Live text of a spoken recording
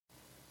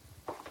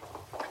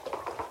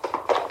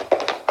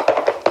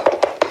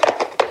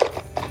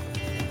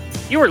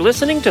You are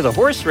listening to the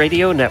Horse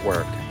Radio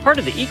Network, part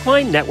of the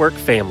Equine Network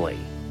family.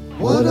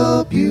 What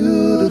a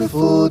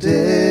beautiful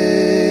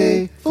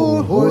day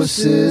for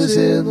horses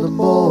in the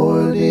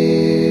morning.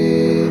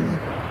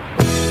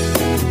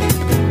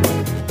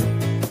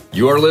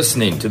 You are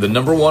listening to the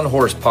number one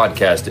horse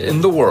podcast in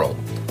the world.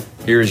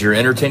 Here is your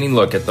entertaining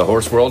look at the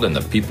horse world and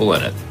the people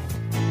in it.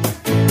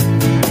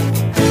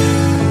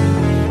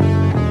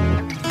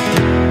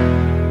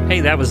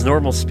 Hey, that was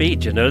normal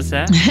speed. You notice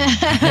that?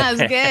 That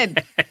was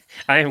good.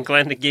 I am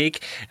Glenn the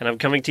Geek, and I'm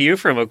coming to you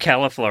from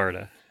Ocala,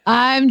 Florida.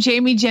 I'm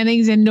Jamie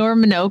Jennings in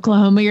Norman,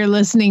 Oklahoma. You're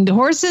listening to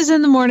Horses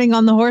in the Morning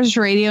on the Horse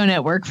Radio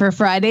Network for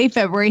Friday,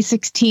 February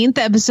 16th,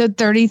 episode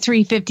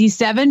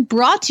 3357,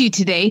 brought to you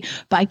today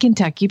by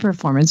Kentucky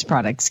Performance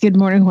Products. Good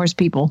morning, horse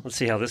people. Let's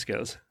see how this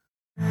goes.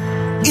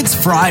 It's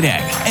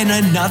Friday, and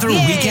another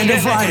weekend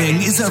of riding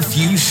is a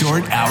few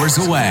short hours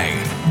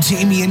away.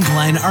 Jamie and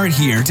Glenn are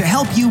here to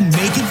help you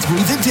make it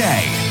through the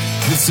day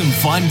with some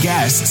fun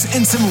guests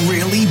and some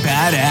really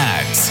bad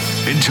ads.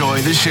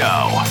 Enjoy the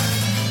show.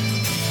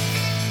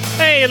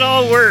 Hey, it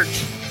all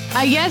worked.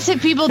 I guess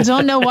if people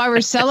don't know why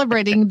we're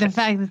celebrating the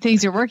fact that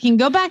things are working,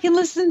 go back and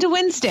listen to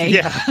Wednesday.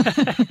 Yeah.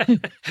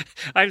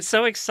 I'm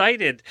so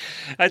excited.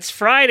 It's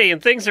Friday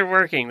and things are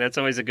working. That's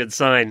always a good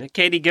sign.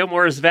 Katie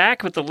Gilmore is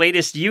back with the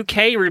latest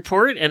UK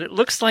report, and it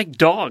looks like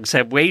dogs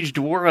have waged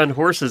war on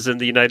horses in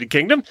the United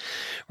Kingdom.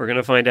 We're going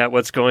to find out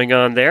what's going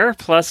on there.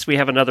 Plus, we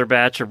have another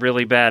batch of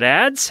really bad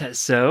ads,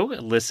 so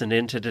listen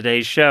in to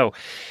today's show.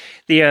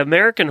 The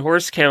American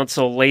Horse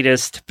Council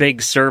latest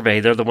big survey,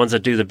 they're the ones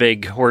that do the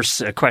big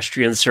horse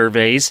equestrian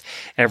surveys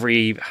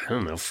every,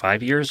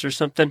 5 years or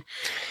something.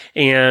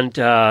 And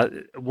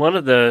one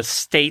of the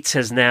states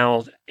has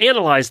now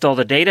analyzed all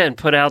the data and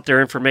put out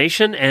their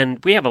information.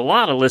 And we have a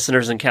lot of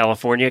listeners in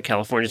California.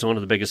 California is one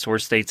of the biggest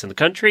horse states in the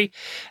country.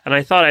 And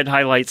I thought I'd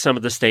highlight some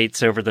of the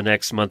states over the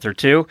next month or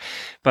two.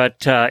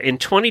 But in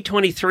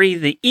 2023,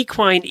 the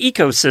equine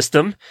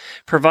ecosystem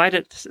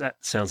provided, that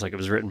sounds like it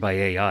was written by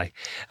AI,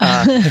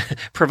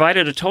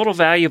 provided a total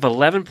value of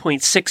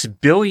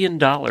 $11.6 billion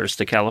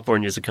to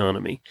California's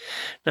economy.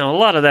 Now, a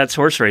lot of that's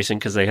horse racing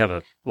because they have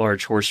a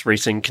large horse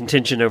racing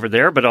contingent over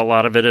there, but a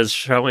lot of it is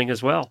showing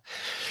as well.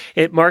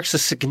 It marks a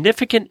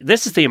significant,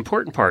 this is the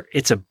important part,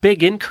 it's a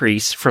big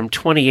increase from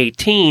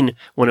 2018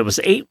 when it was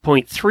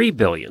 $8.3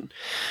 billion.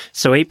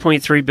 So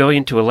 $8.3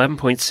 billion to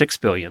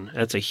 $11.6 billion.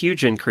 That's a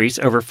huge increase.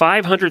 Over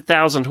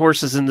 500,000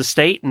 horses in the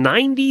state,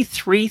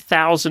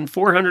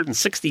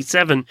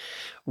 93,467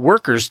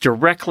 workers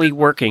directly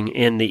working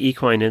in the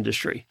equine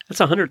industry.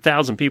 That's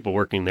 100,000 people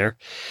working there.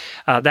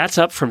 That's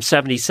up from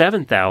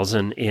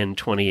 77,000 in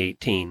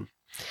 2018.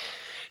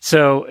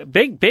 So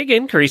big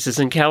increases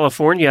in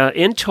California.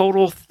 In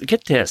total,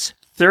 get this,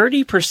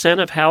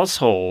 30% of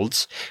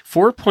households,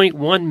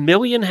 4.1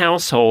 million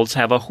households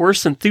have a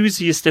horse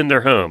enthusiast in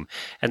their home.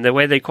 And the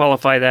way they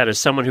qualify that is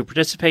someone who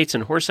participates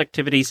in horse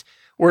activities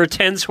or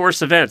attends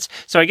horse events.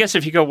 So I guess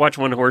if you go watch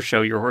one horse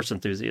show, you're a horse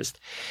enthusiast.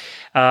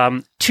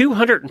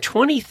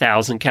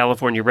 220,000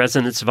 California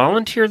residents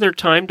volunteer their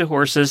time to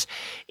horses,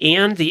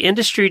 and the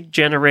industry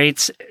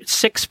generates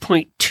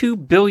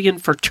 $6.2 billion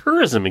for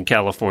tourism in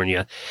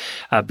California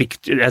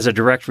as a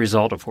direct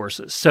result of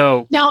horses.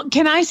 So now,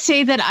 can I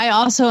say that I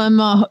also am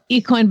a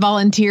equine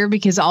volunteer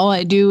because all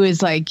I do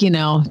is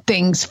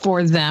things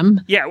for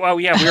them? Yeah, well,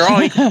 yeah, we're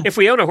all, if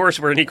we own a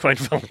horse, we're an equine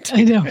volunteer.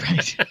 I know,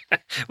 right?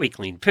 We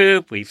clean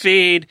poop, we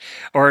feed,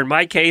 or in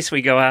my case,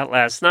 we go out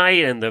last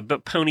night and the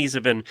ponies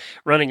have been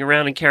running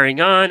around and carrying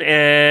on,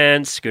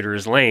 and Scooter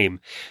is lame.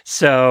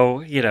 So,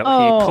 he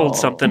pulled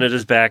something at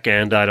his back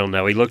end. I don't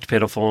know. He looked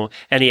pitiful,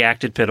 and he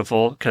acted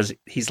pitiful because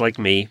he's like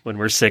me. When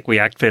we're sick, we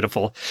act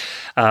pitiful.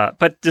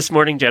 But this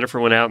morning, Jennifer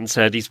went out and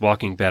said he's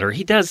walking better.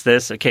 He does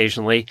this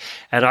occasionally,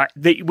 and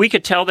we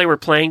could tell they were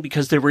playing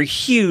because there were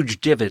huge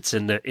divots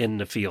in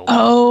the field.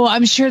 Oh,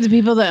 I'm sure the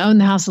people that own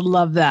the house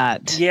love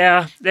that.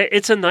 Yeah,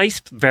 it's a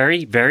nice,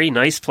 very, very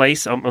nice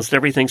place. Almost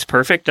everything's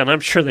perfect, and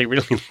I'm sure they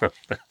really love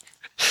that.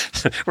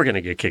 We're going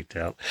to get kicked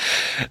out.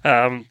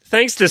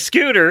 Thanks to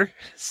Scooter.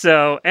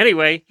 So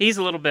anyway, he's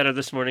a little better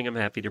this morning. I'm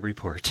happy to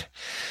report.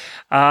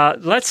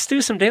 Let's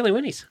do some daily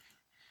whinnies.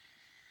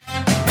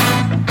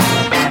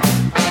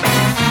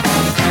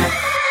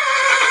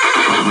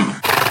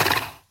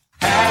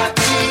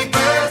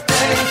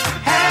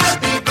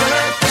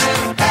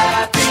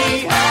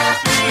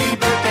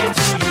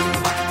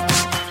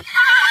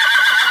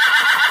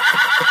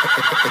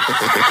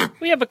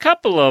 We have a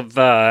couple of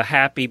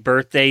happy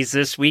birthdays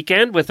this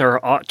weekend with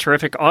our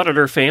terrific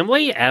auditor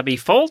family, Abby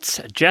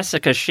Foltz,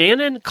 Jessica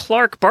Shannon,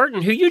 Clark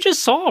Barton, who you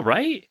just saw,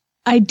 right?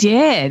 I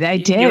did. I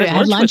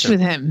had lunch with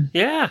him.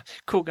 Yeah,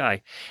 cool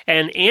guy.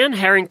 And Ann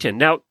Harrington.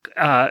 Now,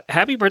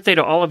 happy birthday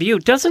to all of you.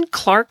 Doesn't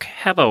Clark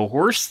have a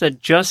horse that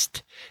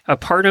just, a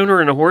part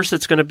owner and a horse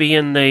that's going to be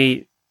in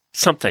the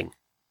something?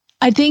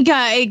 I think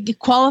I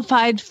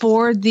qualified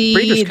for the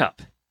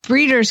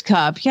Breeders'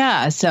 Cup.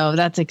 Yeah. So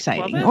that's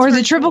exciting. Well, that's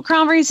the Triple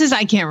Crown races.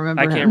 I can't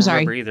remember. I can't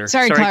remember either.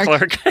 Sorry,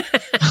 Clark.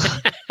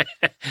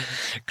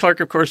 Clark,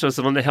 of course, was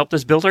the one that helped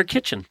us build our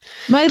kitchen.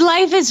 My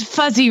life is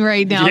fuzzy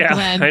right now, Yeah,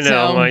 Glenn. I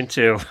know, so. mine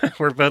too.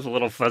 We're both a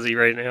little fuzzy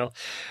right now.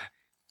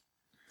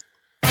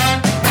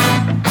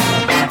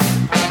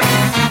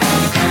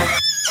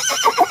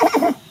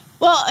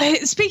 Well,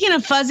 speaking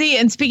of fuzzy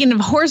and speaking of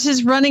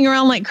horses running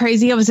around like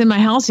crazy, I was in my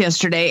house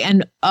yesterday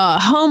and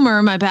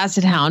Homer, my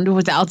basset hound,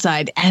 was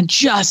outside and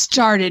just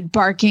started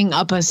barking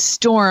up a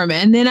storm.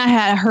 And then I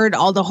had heard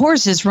all the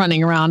horses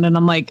running around and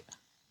I'm like,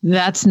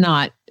 that's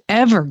not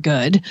ever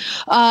good.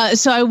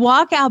 So I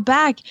walk out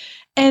back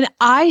and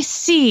I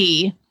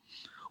see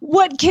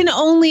what can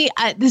only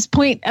at this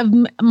point of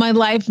my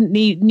life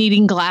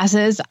needing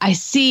glasses. I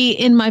see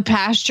in my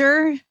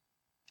pasture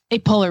a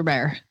polar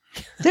bear.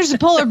 There's a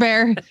polar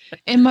bear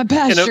in my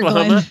pasture, in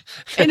Oklahoma?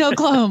 Glenn, in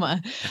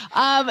Oklahoma.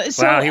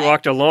 Wow, he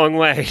walked a long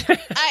way.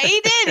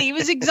 He did. He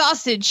was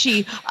exhausted.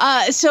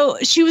 So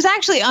she was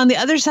actually on the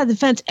other side of the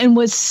fence and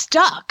was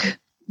stuck.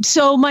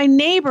 So my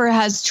neighbor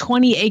has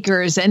 20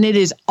 acres and it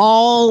is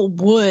all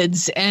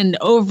woods and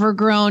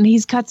overgrown.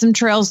 He's cut some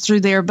trails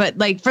through there, but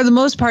like for the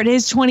most part,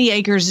 his 20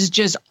 acres is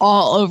just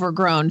all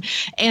overgrown.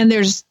 And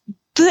there's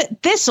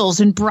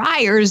thistles and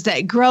briars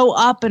that grow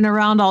up and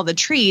around all the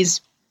trees.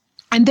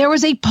 And there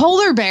was a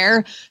polar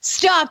bear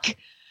stuck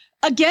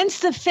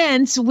against the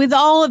fence with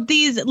all of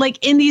these, like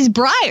in these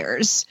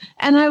briars.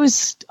 And I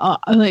was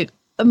I'm like,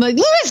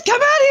 Lewis,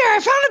 come out here. I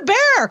found a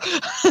bear.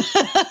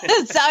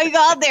 So I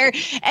got there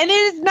and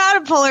it is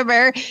not a polar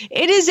bear.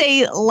 It is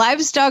a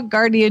livestock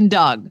guardian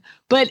dog,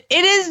 but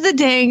it is the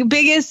dang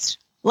biggest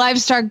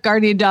livestock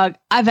guardian dog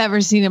I've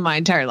ever seen in my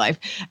entire life.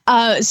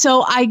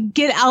 So I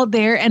get out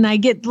there and I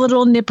get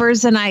little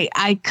nippers and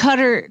I cut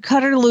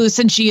her loose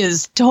and she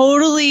is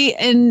totally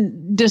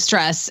in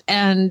distress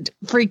and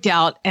freaked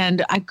out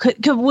and I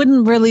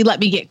wouldn't really let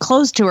me get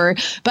close to her.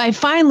 But I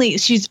finally,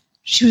 she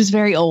was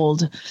very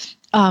old.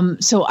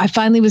 So I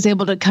finally was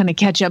able to kind of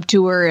catch up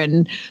to her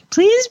and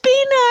please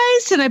be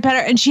nice. And I pet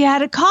her and she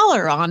had a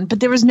collar on, but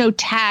there was no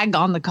tag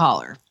on the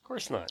collar. Of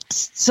course not.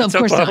 So it's of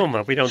course Oklahoma.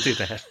 not. We don't do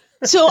that.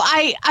 So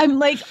I'm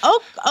like,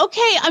 oh,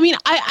 okay. I mean,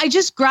 I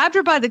just grabbed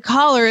her by the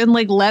collar and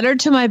like led her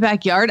to my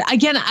backyard.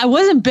 Again, I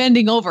wasn't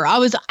bending over. I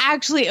was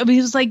actually, it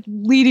was like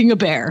leading a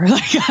bear.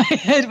 Like I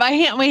had my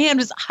hand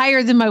was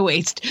higher than my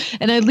waist.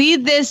 And I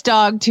lead this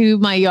dog to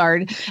my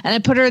yard and I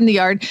put her in the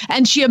yard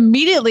and she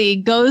immediately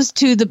goes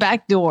to the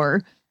back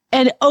door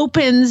and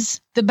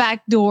opens the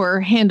back door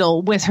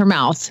handle with her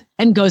mouth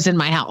and goes in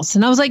my house.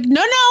 And I was like,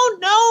 no.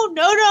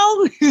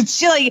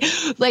 She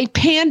like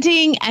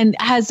panting and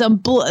has some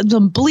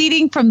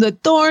bleeding from the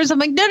thorns. I'm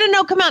like,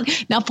 no, come on.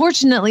 Now,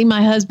 fortunately,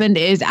 my husband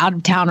is out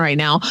of town right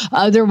now.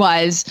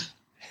 Otherwise,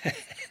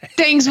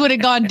 things would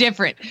have gone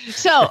different.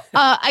 So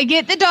I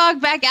get the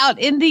dog back out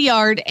in the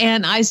yard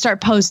and I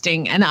start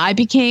posting and I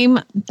became,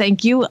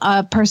 thank you,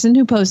 a person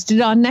who posted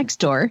on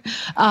Nextdoor.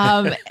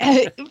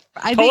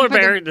 Polar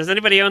bear. Does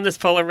anybody own this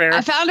polar bear?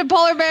 I found a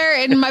polar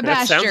bear in my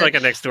pasture. Sounds like a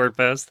Nextdoor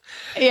post.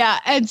 Yeah.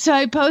 And so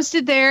I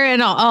posted there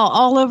and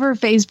all over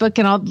Facebook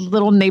and all the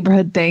little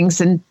neighborhood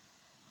things. And,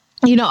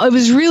 you know, it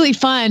was really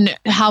fun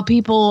how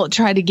people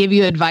try to give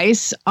you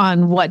advice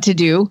on what to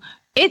do.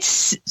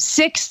 It's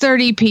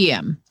 6:30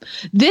 p.m.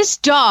 This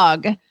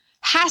dog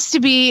has to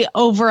be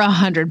over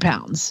 100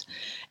 pounds.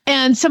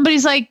 And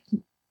somebody's like,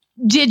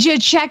 did you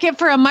check it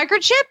for a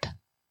microchip?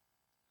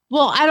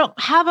 Well, I don't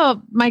have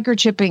a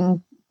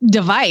microchipping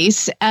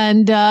device.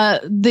 And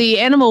the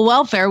animal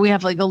welfare, we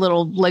have like a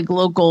little like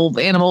local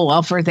animal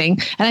welfare thing.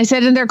 And I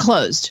said, and they're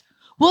closed.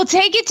 We'll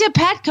take it to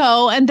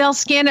Petco and they'll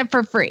scan it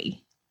for free.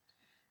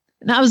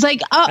 And I was like,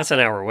 oh, that's an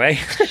hour away.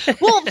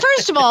 Well,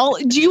 first of all,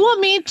 do you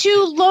want me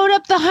to load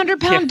up the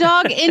 100-pound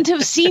dog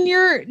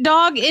senior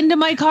dog into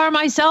my car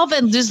myself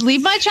and just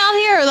leave my child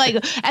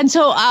here? And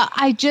so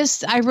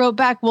I wrote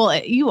back, well,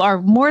 you are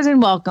more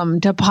than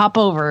welcome to pop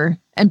over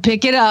and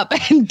pick it up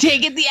and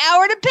take it the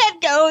hour to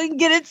Petco and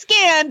get it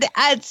scanned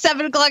at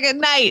 7:00 at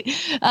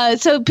night.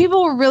 So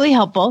people were really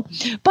helpful,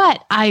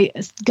 but I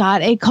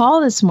got a call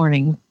this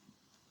morning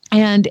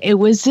and it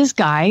was this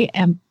guy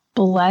and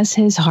bless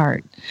his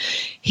heart.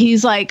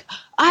 He's like,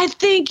 I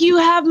think you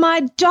have my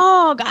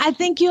dog. I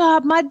think you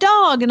have my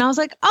dog. And I was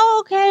like,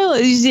 oh, okay. Well,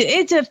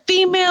 it's a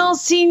female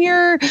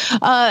senior,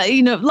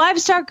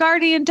 livestock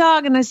guardian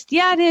dog. And I said,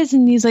 yeah, it is.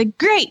 And he's like,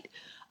 great.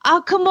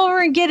 I'll come over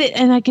and get it.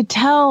 And I could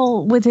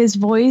tell with his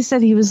voice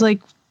that he was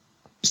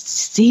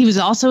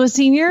also a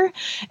senior.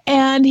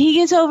 And he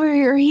gets over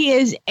here. He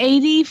is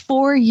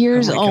 84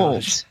 years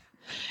old. Gosh.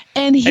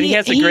 And he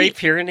has the Great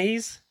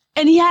Pyrenees.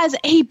 And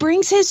he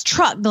brings his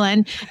truck,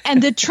 Glenn,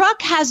 and the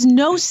truck has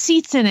no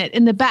seats in it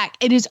in the back.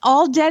 It is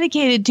all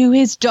dedicated to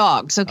his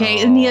dogs. Okay.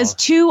 Oh. And he has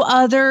two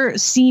other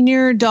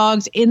senior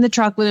dogs in the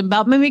truck with him.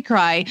 About made me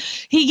cry.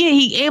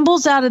 He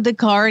ambles out of the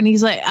car and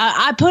he's like,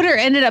 I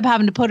ended up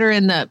having to put her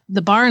in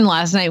the barn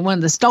last night, one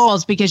of the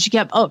stalls, because she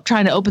kept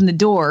trying to open the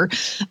door.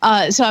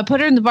 So I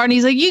put her in the barn.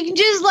 He's like, you can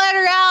just let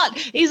her out.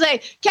 He's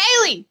like,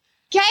 Kaylee,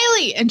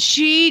 Kaylee. And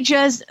she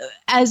just,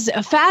 as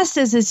fast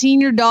as a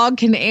senior dog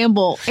can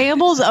ambles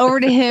over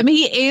to him.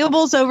 He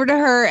ambles over to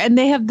her, and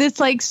they have this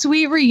like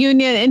sweet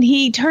reunion. And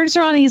he turns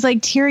around and he's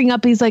like tearing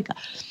up. He's like,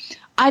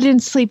 I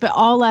didn't sleep at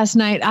all last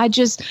night.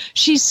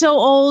 She's so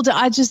old.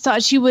 I just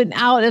thought she went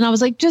out. And I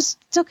was like, it's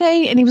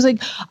okay. And he was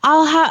like,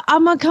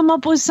 I'm going to come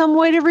up with some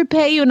way to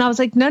repay you. And I was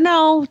like,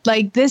 no,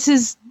 like this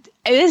is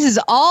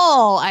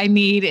all I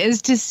need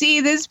is to see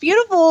this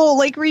beautiful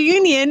like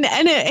reunion.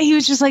 And he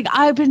was just like,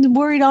 I've been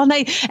worried all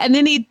night. And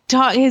then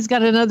he's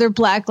got another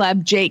black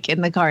lab, Jake,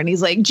 in the car. And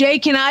he's like,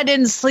 Jake and I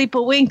didn't sleep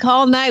a wink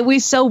all night. We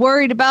so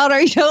worried about her.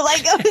 Like,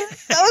 it was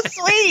so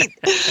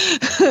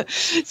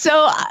sweet.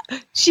 So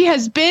she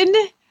has been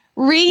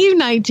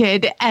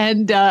reunited.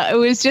 And it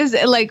was just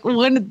like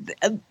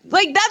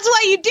that's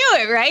why you do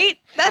it, right?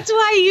 That's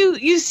why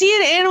you see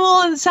an animal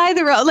on the side of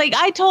the road. Like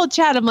I told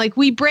Chad, I'm like,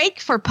 we break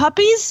for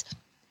puppies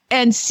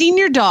and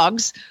senior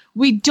dogs.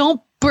 We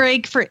don't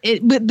break for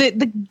it. But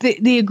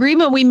the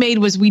agreement we made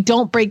was we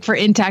don't break for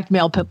intact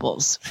male pit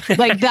bulls.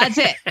 Like that's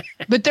it.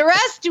 But the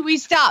rest we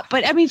stop.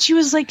 But I mean, she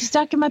was like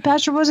stuck in my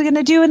pasture. What was I going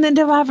to do? And then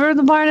to have her in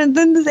the barn. And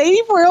then this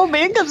 84-year-old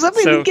man comes up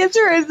and he gives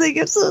her. And like,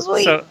 it's so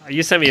sweet. So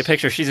you sent me a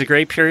picture. She's a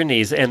Great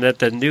Pyrenees, and at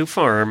the new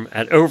farm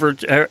at over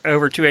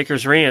 2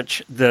 Acres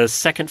Ranch, the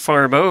second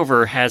farm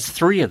over has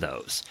 3 of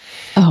those.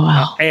 Oh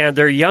wow! And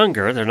they're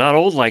younger. They're not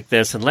old like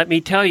this. And let me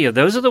tell you,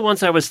 those are the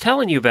ones I was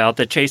telling you about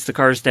that chase the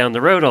cars down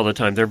the road all the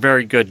time. They're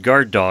very good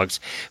guard dogs,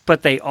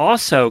 but they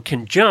also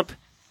can jump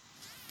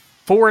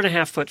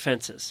 4.5-foot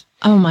fences.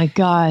 Oh my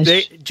gosh!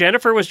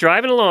 Jennifer was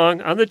driving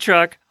along on the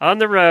truck on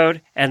the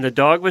road, and the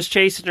dog was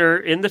chasing her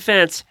in the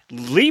fence.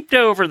 Leaped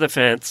over the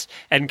fence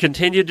and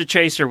continued to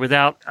chase her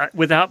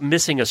without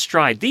missing a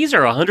stride. These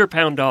are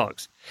 100-pound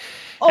dogs.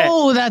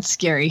 Oh, that's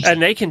scary.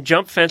 And they can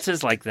jump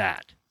fences like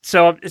that.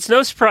 So it's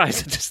no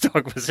surprise that this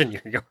dog was in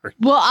your yard.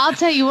 Well, I'll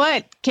tell you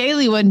what,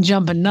 Kaylee wasn't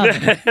jumping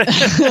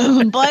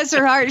nothing. Bless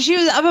her heart. She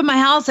was up at my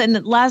house,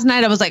 and last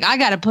night I was like, I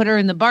got to put her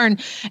in the barn.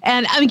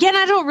 And again,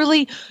 I don't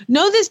really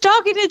know this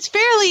dog, and it's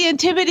fairly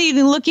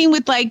intimidating looking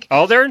with like...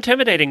 Oh, they're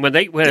intimidating,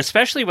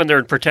 especially when they're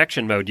in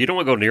protection mode. You don't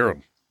want to go near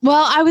them.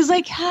 Well, I was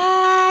like,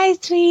 hi,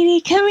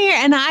 sweetie, come here.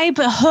 And I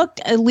hooked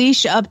a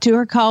leash up to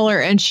her collar,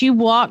 and she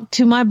walked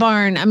to my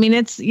barn. I mean,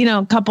 it's,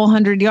 a couple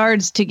 100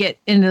 yards to get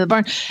into the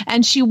barn.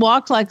 And she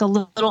walked like a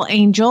little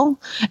angel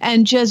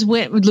and just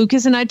went.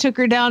 Lucas and I took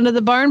her down to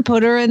the barn,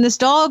 put her in the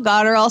stall,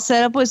 got her all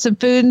set up with some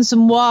food and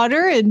some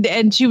water.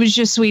 And she was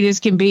just sweet as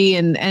can be.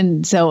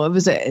 And so it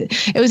was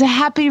a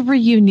happy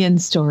reunion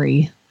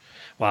story.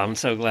 Wow, I'm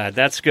so glad.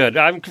 That's good.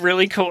 I'm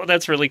really cool.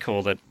 That's really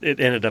cool that it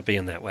ended up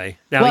being that way.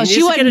 Now, well,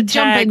 you need to get a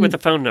tag with a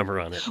phone number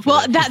on it.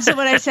 Well, that's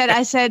what I said.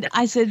 I said,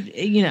 I said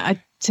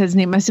his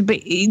name. I said,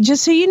 but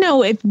just so you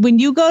know, when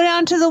you go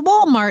down to the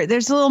Walmart,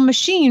 there's a little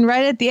machine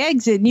right at the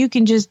exit, and you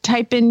can just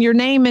type in your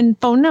name and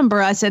phone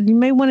number. I said, you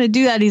may want to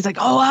do that. He's like,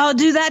 oh, I'll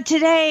do that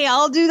today.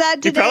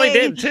 He probably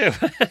did too.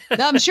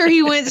 I'm sure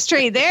he went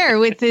straight there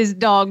with his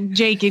dog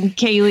Jake and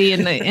Kaylee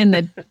in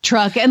the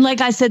truck. And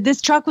like I said,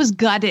 this truck was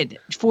gutted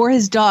for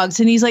his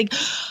dogs, and he's like,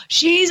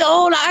 she's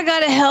old. I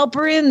gotta help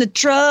her in the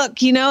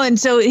truck, And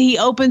so he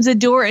opens the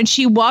door, and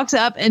she walks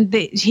up, and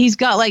he's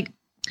got like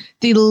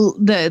the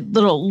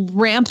little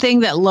ramp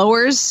thing that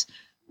lowers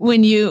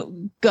when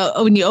you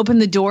open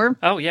the door.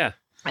 Oh yeah.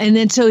 And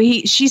then so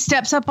she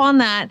steps up on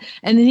that,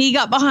 and then he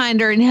got behind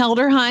her and held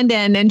her hind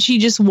end, and she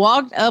just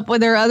walked up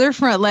with her other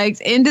front legs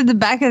into the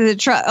back of the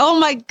truck. Oh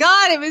my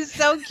God, it was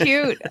so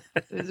cute.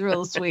 It was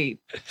real sweet.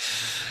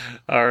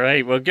 All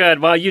right. Well, good.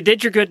 Well, you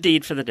did your good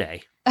deed for the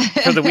day.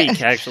 For the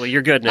week, actually.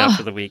 You're good now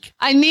for the week.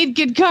 I need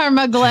good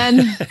karma,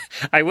 Glenn.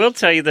 I will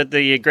tell you that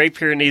the Great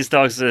Pyrenees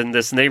dogs in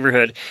this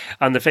neighborhood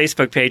on the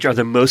Facebook page are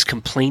the most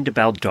complained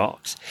about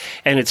dogs.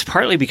 And it's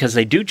partly because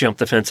they do jump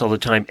the fence all the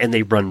time, and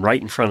they run right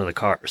in front of the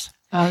cars.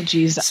 Oh,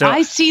 geez. So,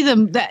 I see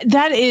them.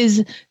 That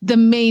is the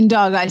main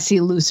dog I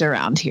see loose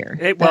around here.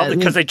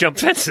 Because they jump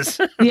fences.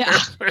 Yeah.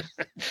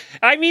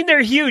 I mean,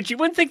 they're huge. You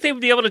wouldn't think they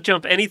would be able to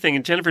jump anything.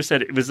 And Jennifer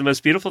said it was the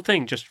most beautiful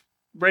thing, just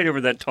right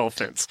over that tall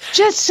fence.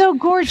 Just so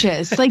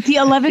gorgeous. Like the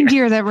 11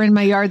 deer that were in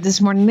my yard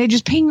this morning. They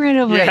just ping right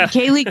over it.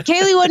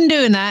 Kaylee wasn't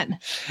doing that.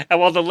 And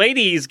while the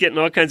lady's getting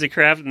all kinds of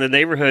crap in the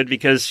neighborhood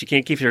because she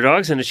can't keep her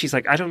dogs in, and she's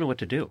like, I don't know what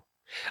to do.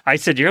 I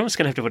said, you're almost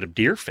going to have to put a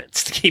deer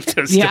fence to keep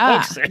those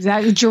dogs in.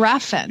 Exactly.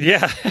 Giraffe fence.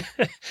 Yeah.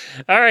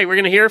 All right. We're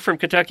going to hear from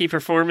Kentucky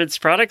Performance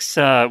Products.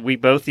 We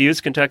both use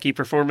Kentucky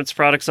Performance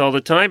Products all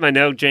the time. I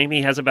know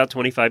Jamie has about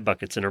 25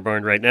 buckets in her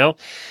barn right now.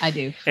 I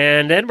do.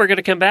 And then we're going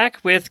to come back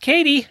with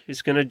Katie,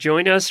 who's going to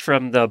join us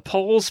from the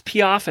Poles,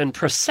 Piaf, and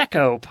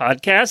Prosecco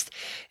podcast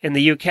in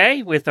the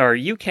UK with our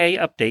UK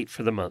update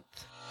for the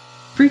month.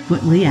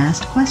 Frequently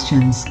asked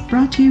questions,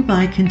 brought to you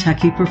by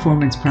Kentucky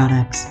Performance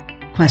Products.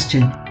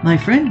 Question. My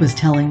friend was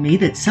telling me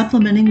that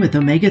supplementing with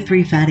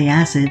omega-3 fatty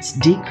acids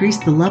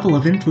decreased the level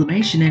of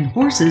inflammation in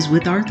horses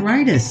with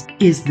arthritis.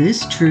 Is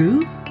this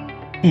true?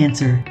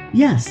 Answer: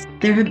 yes,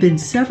 there have been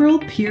several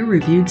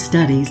peer-reviewed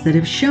studies that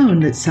have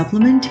shown that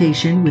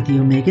supplementation with the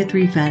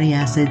omega-3 fatty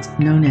acids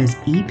known as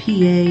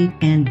EPA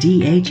and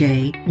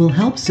DHA will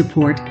help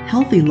support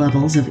healthy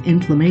levels of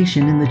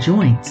inflammation in the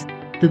joints.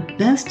 The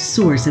best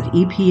source of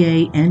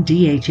EPA and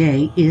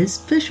DHA is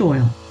fish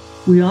oil.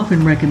 We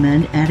often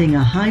recommend adding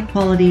a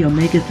high-quality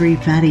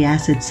omega-3 fatty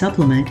acid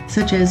supplement,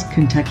 such as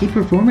Kentucky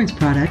Performance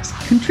products,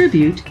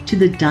 contribute to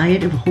the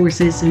diet of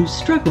horses who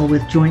struggle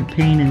with joint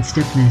pain and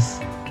stiffness.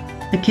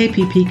 A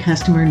KPP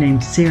customer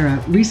named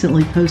Sarah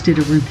recently posted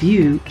a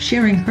review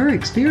sharing her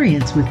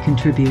experience with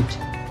Contribute.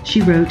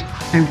 She wrote,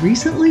 "I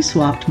recently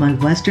swapped my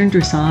Western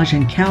dressage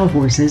and cow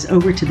horses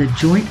over to the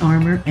Joint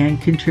Armor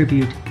and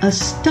Contribute.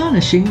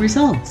 Astonishing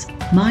results!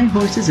 My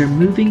horses are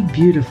moving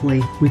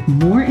beautifully with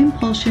more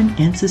impulsion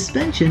and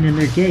suspension in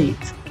their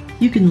gaits."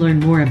 You can learn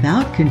more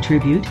about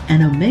Contribute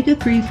and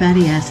omega-3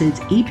 fatty acids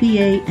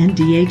EPA and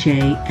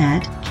DHA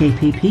at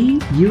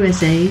kppusa.com.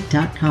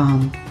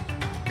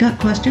 Got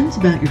questions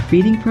about your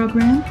feeding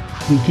program?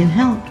 We can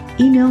help.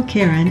 Email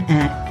Karen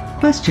at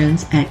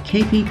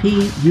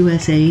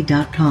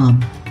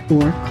questions@kppusa.com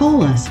or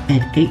call us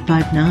at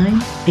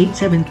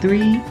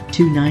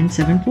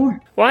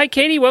 859-873-2974. Why,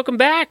 Katie, welcome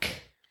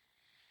back.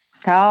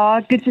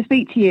 Good to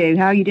speak to you.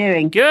 How are you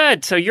doing?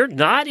 Good. So you're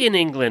not in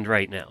England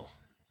right now.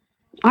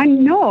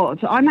 I'm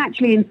not. I'm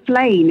actually in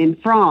Flaine in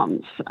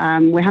France.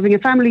 We're having a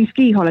family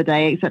ski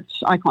holiday, except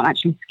I can't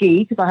actually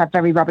ski because I have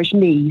very rubbish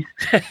knees.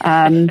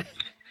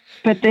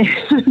 But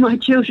my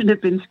children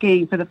have been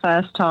skiing for the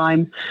first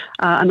time,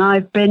 and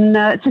I've been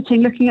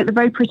sitting looking at the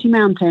very pretty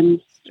mountains.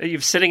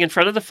 You're sitting in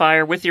front of the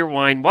fire with your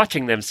wine,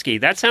 watching them ski.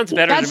 That sounds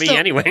better to me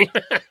anyway.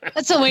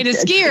 That's a way to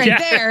ski right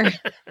there.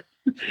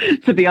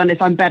 To be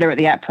honest, I'm better at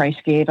the après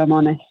ski, if I'm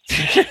honest.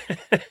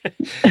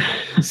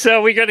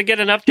 So we're going to get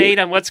an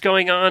update on what's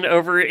going on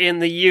over in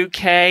the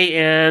UK.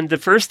 And the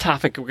first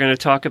topic we're going to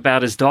talk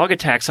about is dog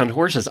attacks on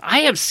horses. I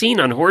have seen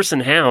on Horse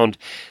and Hound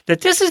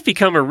that this has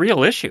become a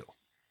real issue.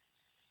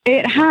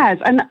 It has.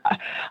 And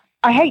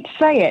I hate to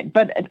say it,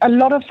 but a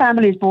lot of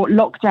families bought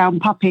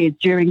lockdown puppies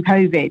during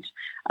COVID.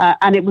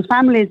 And it was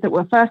families that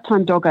were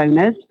first-time dog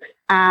owners,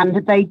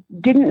 and they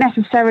didn't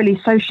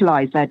necessarily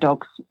socialize their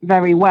dogs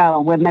very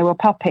well when they were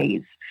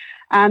puppies.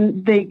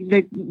 And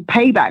the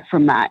payback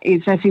from that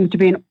is there seems to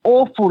be an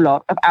awful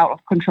lot of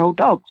out-of-control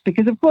dogs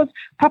because, of course,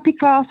 puppy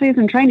classes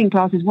and training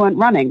classes weren't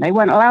running. They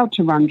weren't allowed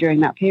to run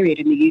during that period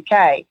in the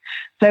UK.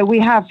 So we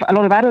have a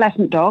lot of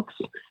adolescent dogs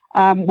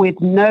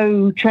with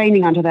no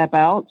training under their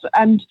belts.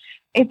 And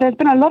if there's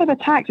been a lot of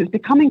attacks, it's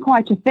becoming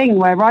quite a thing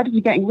where riders are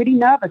getting really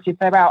nervous if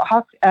they're out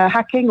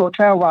hacking or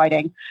trail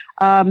riding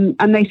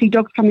and they see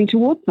dogs coming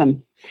towards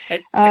them.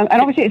 And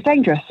obviously it's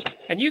dangerous.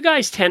 And you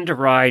guys tend to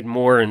ride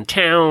more in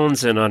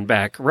towns and on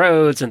back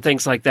roads and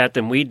things like that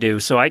than we do.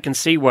 So I can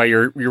see why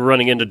you're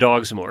running into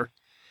dogs more.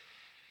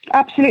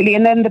 Absolutely.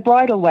 And then the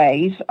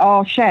bridleways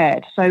are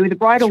shared. So the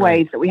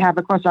bridleways that we have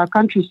across our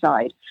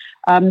countryside,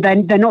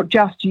 then they're not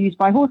just used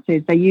by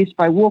horses. They're used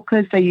by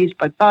walkers. They're used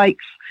by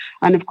bikes.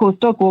 And of course,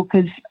 dog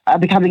walkers are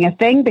becoming a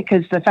thing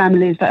because the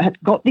families that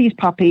had got these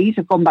puppies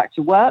have gone back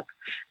to work.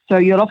 So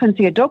you'll often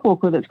see a dog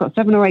walker that's got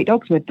 7 or 8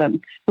 dogs with them,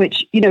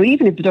 which, you know,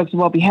 even if the dogs are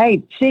well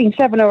behaved, seeing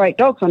 7 or 8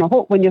 dogs on a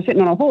horse when you're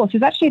sitting on a horse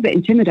is actually a bit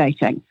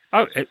intimidating.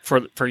 Oh,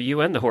 for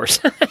you and the horse.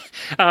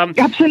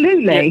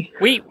 Absolutely.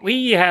 Yeah,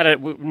 we had a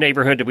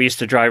neighborhood that we used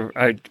to drive.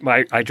 I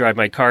drive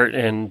my cart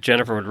and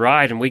Jennifer would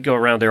ride, and we'd go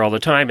around there all the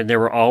time. And there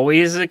were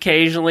always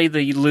occasionally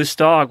the loose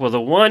dog. Well,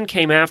 the one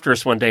came after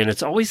us one day, and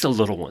it's always the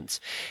little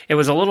ones. It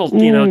was a little,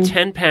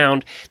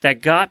 10-pound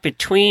that got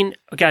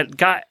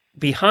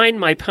behind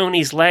my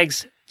pony's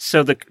legs.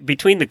 So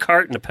between the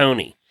cart and the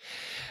pony.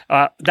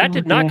 That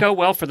did not go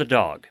well for the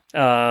dog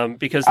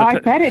because I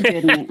bet it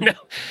didn't. No,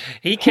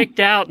 he kicked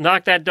out,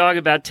 knocked that dog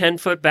about 10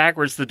 foot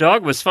backwards. The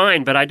dog was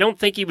fine, but I don't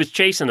think he was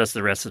chasing us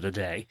the rest of the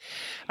day.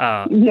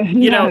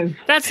 You know,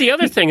 that's the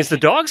other thing is the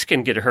dogs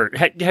can get hurt.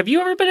 Have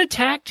you ever been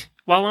attacked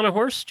while on a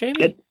horse,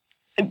 Jamie?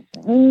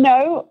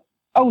 No.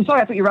 Oh,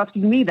 sorry, I thought you were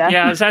asking me that.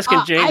 Yeah, I was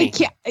asking Jamie.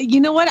 You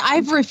know what?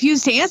 I've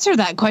refused to answer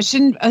that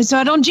question so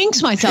I don't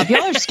jinx myself.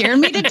 Y'all are scaring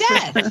me to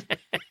death.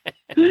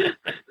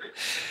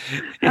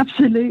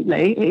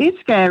 Absolutely. It is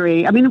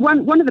scary. I mean,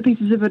 one of the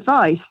pieces of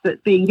advice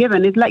that's being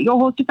given is let your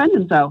horse defend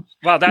themselves.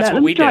 Well, that's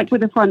what we did. Let them strike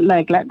with the front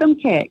leg. Let them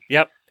kick.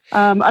 Yep.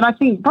 And I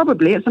think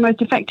probably it's the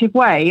most effective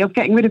way of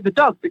getting rid of the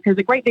dog because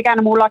a great big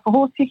animal like a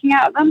horse kicking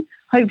out at them,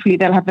 hopefully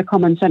they'll have the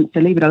common sense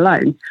to leave it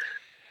alone.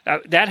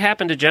 That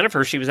happened to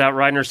Jennifer. She was out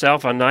riding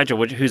herself on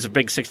Nigel, who's a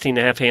big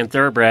 16.5-hand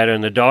thoroughbred,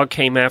 and the dog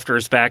came after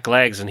his back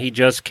legs, and he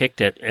just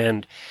kicked it.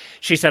 And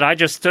she said, I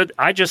just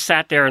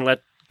sat there and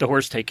let the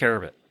horse take care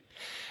of it.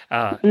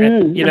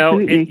 And, you know,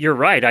 you're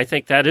right. I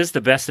think that is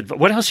the best advice.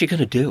 What else are you going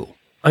to do?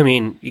 I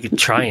mean, you could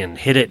try and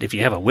hit it if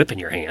you have a whip in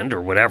your hand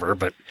or whatever,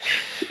 but...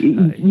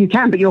 you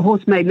can, but your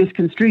horse may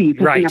misconstrue you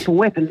picking up a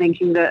whip and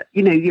thinking that,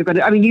 you know, you're going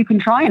to... I mean, you can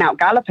try and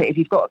out-gallop it if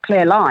you've got a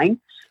clear line.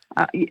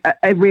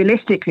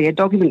 Realistically, a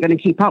dog isn't going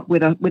to keep up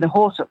with a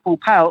horse at full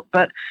pelt,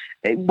 but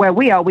where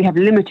we are, we have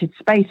limited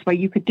space where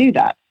you could do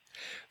that.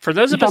 For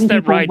those of us Some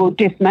that people ride, will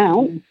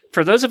dismount.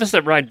 for those of us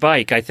that ride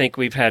bike, I think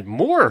we've had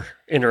more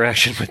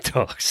interaction with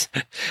dogs,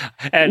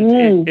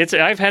 and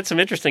I've had some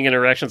interesting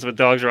interactions with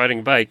dogs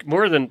riding bike,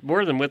 more than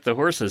with the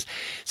horses.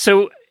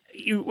 So,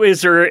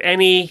 is there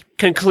any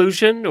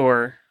conclusion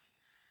or?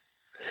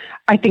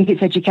 I think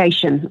it's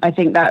education. I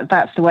think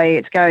that's the way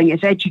it's going.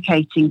 It's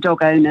educating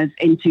dog owners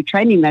into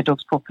training their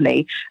dogs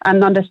properly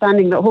and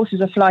understanding that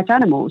horses are flight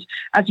animals.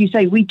 As you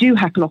say, we do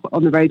hackle off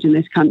on the roads in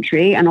this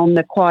country and on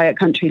the quiet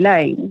country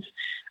lanes.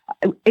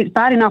 It's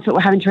bad enough that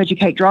we're having to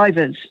educate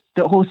drivers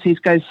that horses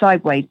go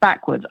sideways,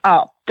 backwards,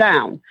 up,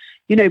 down.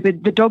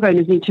 But the dog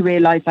owners need to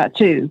realise that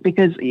too,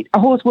 because a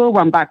horse will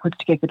run backwards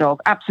to kick a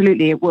dog.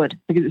 Absolutely, it would,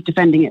 because it's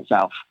defending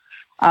itself.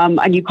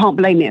 And you can't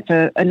blame it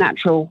for a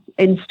natural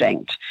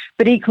instinct.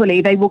 But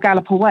equally, they will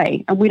gallop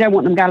away, and we don't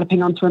want them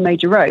galloping onto a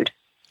major road.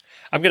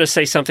 I'm going to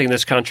say something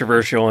that's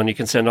controversial, and you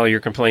can send all your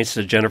complaints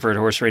to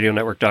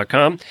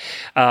Jennifer@horseradionetwork.com.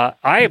 I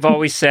have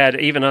always said,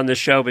 even on this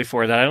show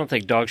before, that I don't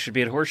think dogs should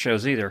be at horse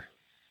shows either.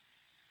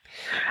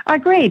 I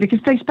agree, because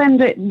they spend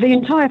the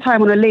entire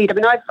time on a lead. I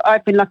mean,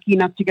 I've been lucky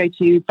enough to go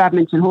to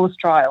badminton horse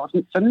trials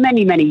for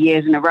many, many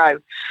years in a row.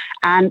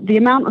 And the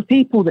amount of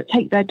people that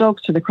take their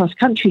dogs to the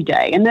cross-country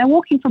day, and they're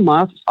walking for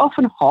miles, it's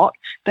often hot,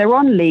 they're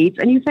on leads,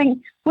 and you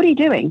think, what are you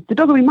doing? The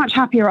dog will be much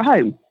happier at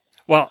home.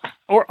 Well,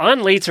 or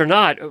on leads or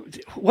not.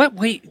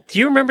 Wait, do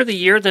you remember the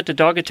year that the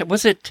dog attacked?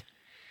 Was it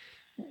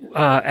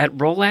at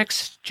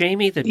Rolex,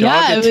 Jamie? The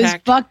dog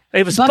attacked?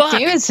 It was Buck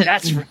Davidson.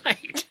 That's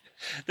right.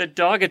 The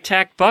dog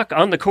attacked Buck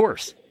on the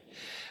course.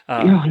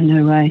 Oh,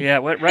 no way. Yeah,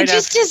 it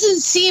just doesn't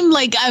seem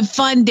like a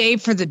fun day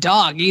for the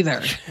dog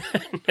either.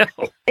 No.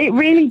 It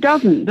really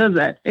doesn't, does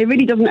it? It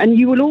really doesn't. And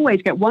you will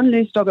always get one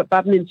loose dog at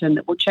badminton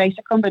that will chase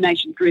a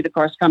combination through the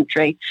cross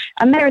country.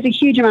 And there is a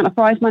huge amount of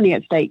prize money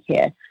at stake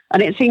here.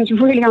 And it seems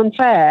really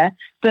unfair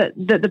that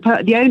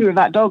the owner of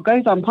that dog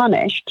goes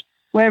unpunished,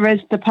 whereas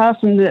the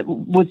person that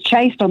was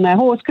chased on their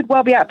horse could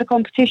well be out of the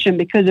competition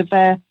because of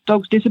their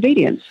dog's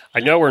disobedience. I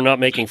know we're not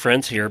making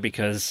friends here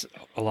because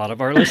a lot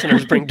of our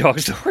listeners bring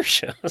dogs to horse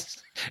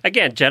shows.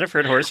 Again,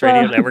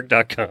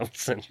 Jennifer@horseradionetwork.com.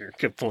 Send your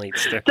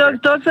complaints there.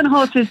 Dogs and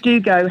horses do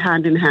go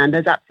hand in hand.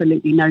 There's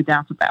absolutely no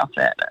doubt about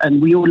it.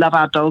 And we all love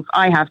our dogs.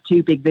 I have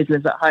 2 big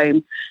Vizslers at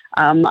home,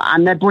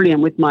 and they're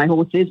brilliant with my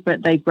horses,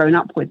 but they've grown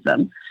up with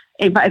them.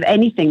 In fact, if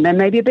anything, they're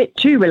maybe a bit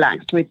too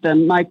relaxed with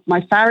them. My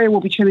farrier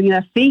will be trimming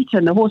their feet,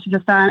 and the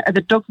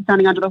dogs are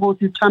standing under the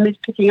horse's tummies,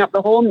 picking up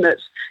the horn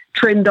that's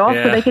trimmed off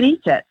so they can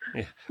eat it.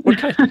 Yeah. What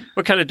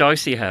kind of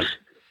dogs do you have?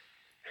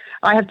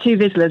 I have 2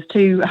 Vizslers,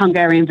 2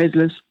 Hungarian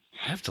Vizslers.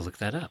 I have to look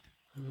that up.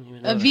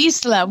 A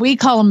Wisla. We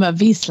call them a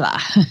Wisla.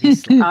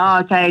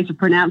 Okay, it's a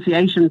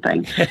pronunciation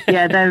thing.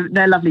 Yeah,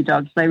 they're lovely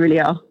dogs. They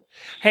really are.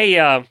 Hey,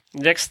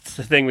 next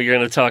thing we're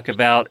going to talk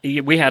about,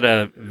 we had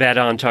a vet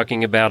on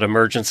talking about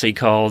emergency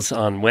calls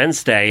on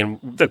Wednesday,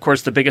 and of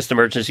course the biggest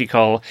emergency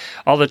call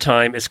all the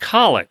time is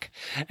colic.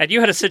 And you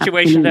had a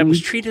situation that was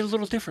treated a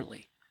little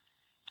differently.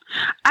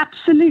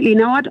 Absolutely.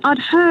 Now, I'd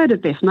heard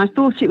of this, and I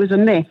thought it was a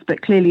myth,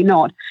 but clearly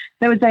not.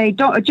 There was a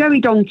Joey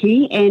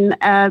donkey in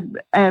a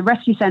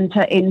rescue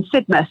centre in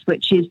Sidmouth,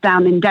 which is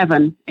down in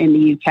Devon in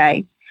the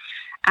UK.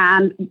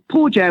 And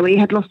poor Joey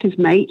had lost his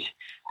mate,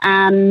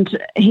 and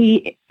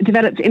he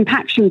developed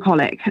impaction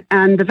colic.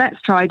 And the vets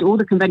tried all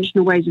the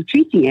conventional ways of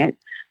treating it,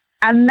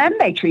 and then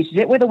they treated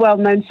it with a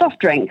well-known soft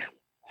drink,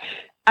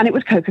 and it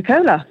was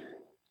Coca-Cola.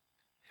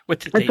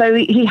 So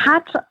he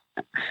had...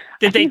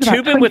 Did they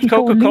tube him with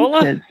Coca-Cola?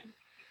 Liters.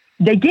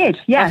 They did,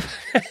 yes.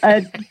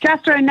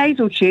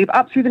 Gastronasal tube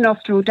up through the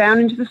nostril, down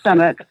into the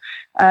stomach.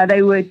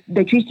 They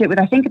treated it with,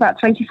 I think, about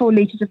 24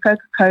 litres of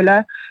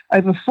Coca-Cola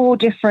over 4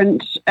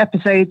 different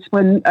episodes.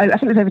 When I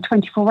think it was over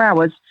 24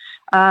 hours.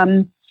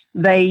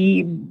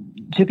 They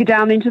took it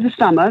down into the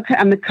stomach,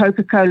 and the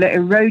Coca-Cola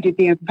eroded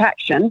the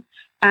impaction,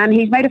 and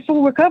he's made a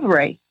full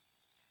recovery.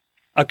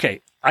 Okay.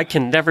 I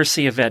can never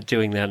see a vet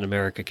doing that in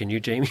America. Can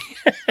you, Jamie?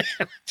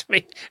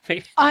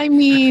 Maybe. I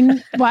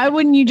mean, why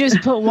wouldn't you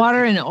just put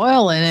water and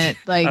oil in it?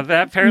 Like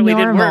that apparently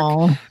didn't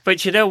work.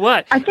 But you know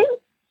what? I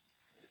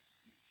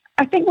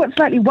think what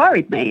slightly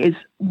worried me is,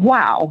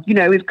 wow,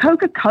 if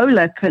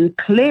Coca-Cola can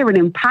clear an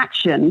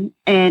impaction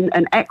in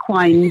an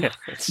equine's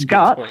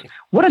gut,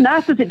 what on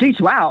earth does it do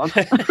to ours?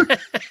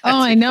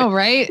 Oh, I know,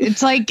 right?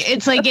 It's like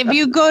if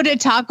you go to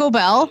Taco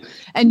Bell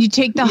and you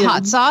take the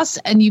hot sauce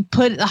and you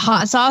put the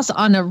hot sauce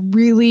on a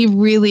really,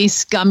 really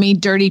scummy,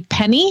 dirty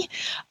penny,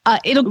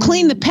 it'll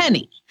clean the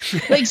penny.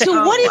 Like,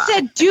 so what is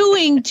that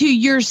doing to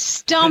your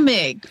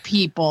stomach,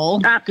 people?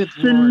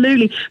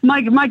 Absolutely.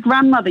 My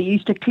grandmother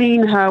used to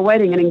clean her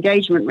wedding and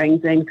engagement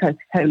rings in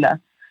Coca-Cola,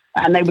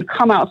 and they would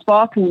come out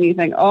sparkling, and you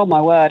think, oh, my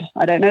word,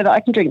 I don't know that I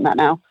can drink that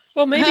now.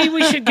 Well, maybe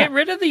we should get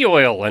rid of the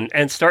oil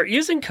and start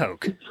using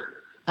Coke.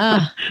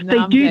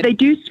 They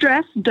do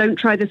stress, don't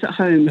try this at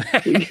home.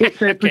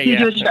 It's a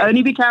procedure that should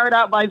only be carried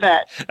out by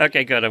vets.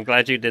 Okay, good. I'm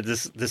glad you did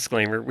this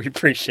disclaimer. We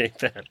appreciate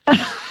that.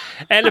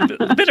 And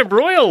a bit of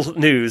royal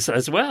news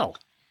as well.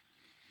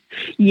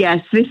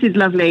 Yes, this is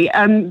lovely.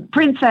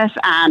 Princess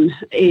Anne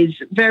is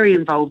very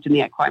involved in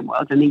the equine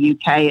world in the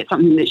UK. It's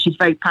something that she's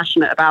very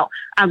passionate about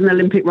as an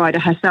Olympic rider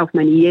herself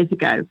many years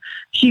ago.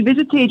 She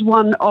visited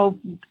one of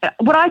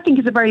what I think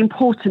is a very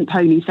important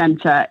pony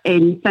centre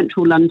in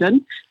central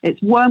London.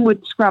 It's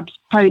Wormwood Scrubs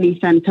Pony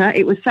Centre.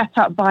 It was set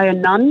up by a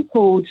nun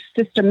called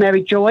Sister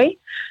Mary Joy.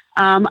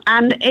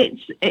 And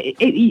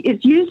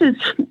it's used as,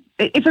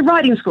 it's a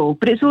riding school,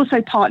 but it's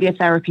also partly a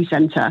therapy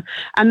centre.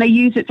 And they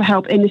use it to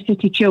help inner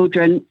city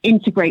children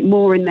integrate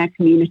more in their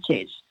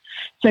communities.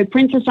 So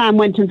Princess Anne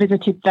went and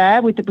visited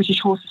there with the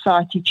British Horse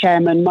Society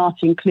chairman,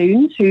 Martin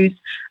Clunes, who's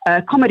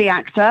a comedy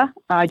actor.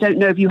 I don't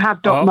know if you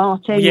have Doc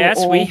Martin.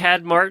 Yes, we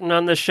had Martin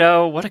on the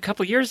show, a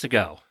couple of years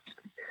ago?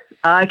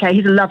 Okay,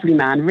 he's a lovely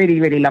man,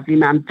 really, really lovely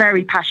man,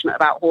 very passionate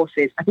about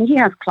horses. I think he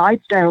has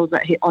Clydesdales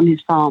on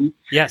his farm.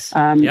 Yes.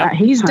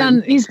 He's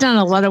done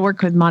a lot of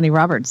work with Monty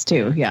Roberts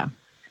too, yeah.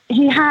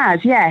 He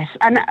has, yes.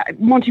 And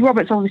Monty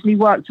Roberts obviously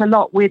worked a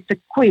lot with the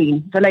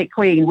Queen, the late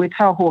Queen, with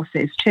her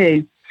horses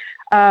too.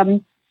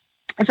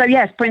 So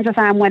yes, Princess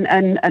Anne went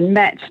and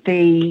met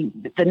the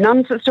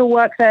nuns that still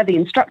work there, the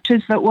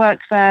instructors that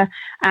work there,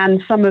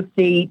 and some of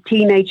the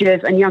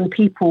teenagers and young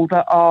people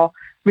that are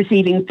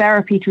receiving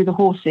therapy through the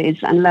horses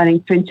and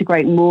learning to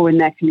integrate more in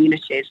their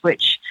communities,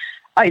 which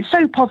it's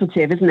so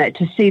positive, isn't it,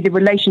 to see the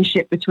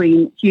relationship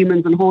between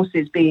humans and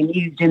horses being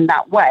used in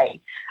that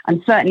way.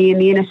 And certainly in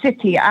the inner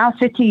city, our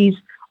cities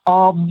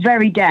are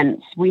very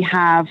dense. We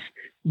have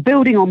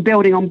building on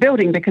building on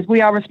building because we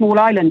are a small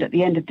island at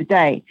the end of the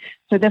day.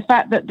 So the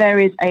fact that there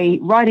is a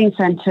riding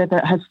centre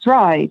that has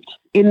thrived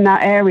in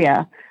that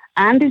area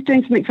and is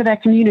doing something for their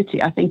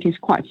community, I think is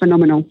quite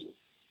phenomenal.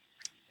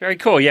 Very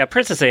cool. Yeah,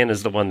 Princess Anne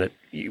is the one that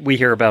we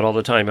hear about all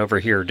the time over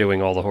here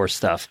doing all the horse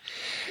stuff.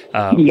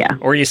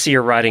 Or you see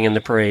her riding in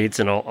the parades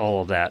and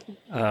all of that.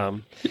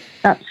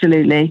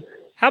 Absolutely.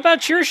 How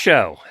about your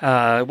show?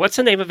 What's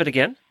the name of it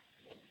again?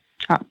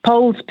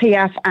 Poles,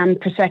 Piaf, and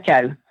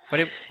Prosecco. What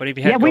have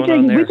you had going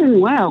on there? We're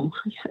doing well.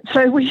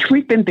 So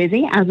we've been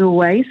busy, as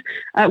always.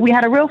 We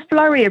had a real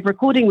flurry of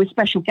recording with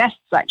special guests,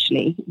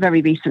 actually,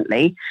 very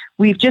recently.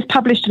 We've just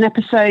published an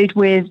episode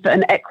with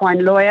an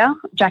equine lawyer,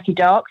 Jackie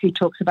Dark, who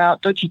talks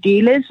about dodgy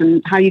dealers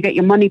and how you get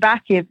your money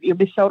back if you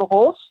missold a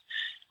horse.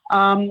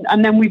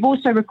 And then we've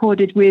also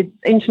recorded with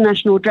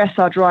international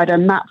dressage rider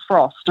Matt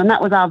Frost, and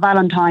that was our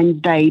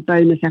Valentine's Day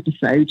bonus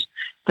episode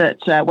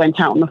that went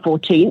out on the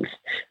 14th.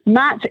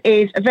 Matt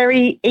is a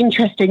very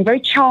interesting,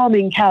 very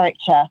charming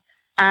character,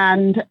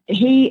 and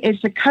he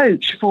is the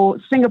coach for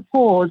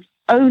Singapore's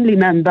only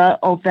member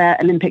of their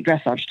Olympic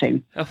dressage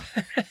team. Oh.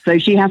 So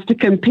she has to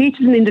compete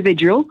as an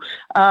individual,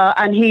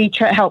 and he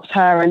helps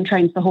her and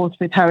trains the horse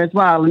with her as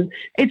well. And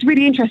it's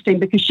really interesting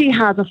because she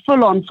has a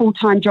full-on,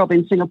 full-time job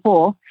in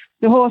Singapore.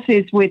 The horse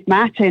is with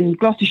Matt in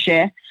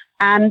Gloucestershire,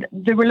 and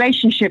the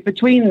relationship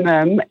between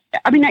them,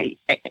 I mean,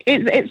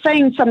 it's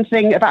saying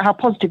something about how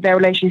positive their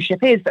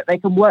relationship is, that they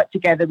can work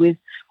together with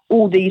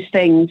all these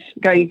things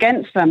going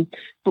against them.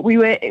 But we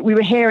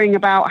were hearing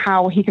about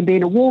how he can be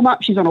in a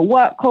warm-up, she's on a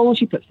work call,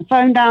 she puts the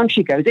phone down,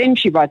 she goes in,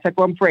 she rides her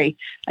Grand Prix,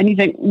 and you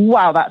think,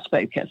 wow, that's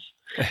focus.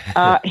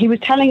 He was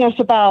telling us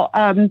about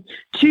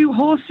two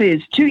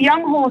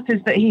young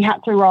horses that he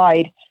had to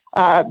ride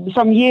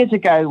some years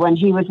ago when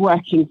he was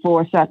working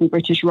for a certain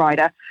British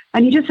rider.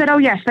 And he just said, oh,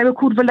 yes, they were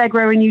called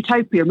Vallegro and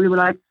Utopia. And we were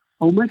like,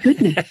 oh, my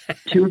goodness,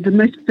 two of the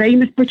most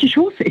famous British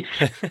horses.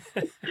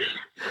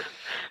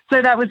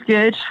 So that was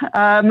good.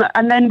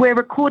 And then we're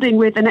recording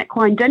with an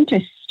equine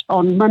dentist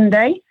on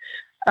Monday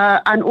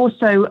and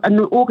also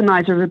an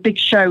organizer of a big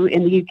show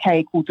in the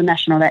UK called the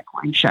National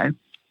Equine Show.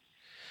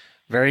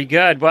 Very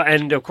good. Well,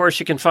 and of course,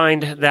 you can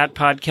find that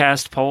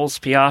podcast, Poles,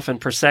 Piaf,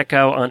 and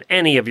Prosecco, on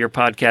any of your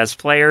podcast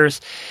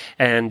players,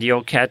 and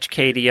you'll catch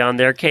Katie on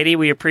there. Katie,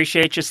 we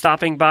appreciate you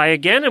stopping by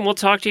again, and we'll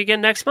talk to you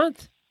again next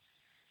month.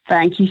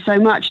 Thank you so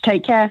much.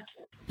 Take care.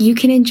 You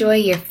can enjoy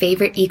your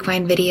favorite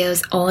equine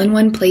videos all in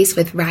one place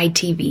with Ride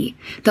TV,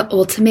 the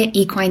ultimate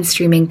equine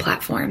streaming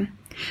platform.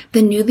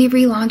 The newly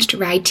relaunched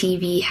Ride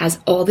TV has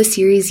all the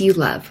series you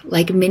love,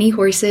 like mini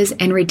horses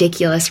and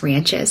ridiculous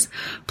ranches,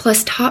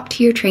 plus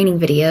top-tier training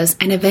videos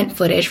and event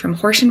footage from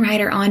Horse and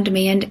Rider On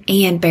Demand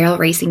and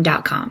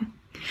BarrelRacing.com.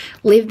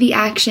 Live the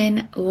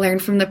action, learn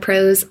from the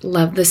pros,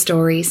 love the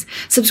stories.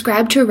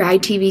 Subscribe to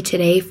Ride TV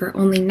today for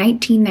only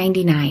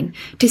 $19.99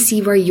 to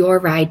see where your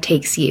ride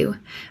takes you.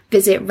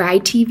 Visit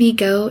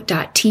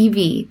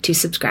ridetvgo.tv to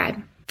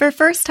subscribe. For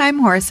first-time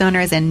horse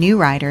owners and new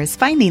riders,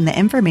 finding the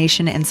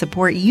information and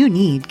support you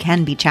need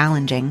can be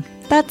challenging.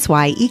 That's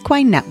why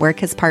Equine Network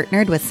has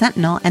partnered with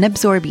Sentinel and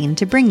Absorbine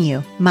to bring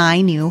you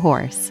My New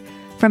Horse.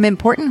 From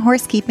important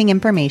horsekeeping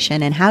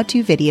information and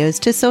how-to videos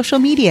to social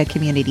media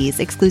communities,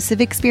 exclusive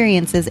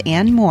experiences,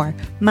 and more,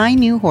 My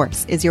New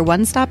Horse is your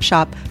one-stop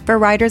shop for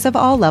riders of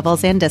all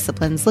levels and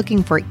disciplines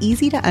looking for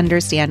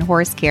easy-to-understand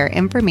horse care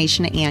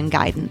information and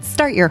guidance.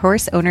 Start your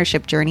horse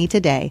ownership journey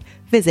today.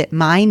 Visit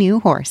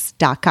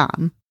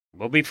mynewhorse.com.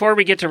 Well, before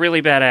we get to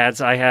really bad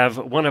ads, I have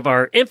one of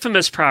our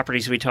infamous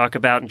properties we talk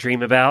about and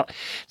dream about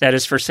that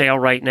is for sale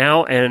right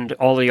now, and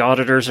all the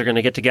auditors are going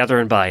to get together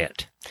and buy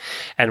it.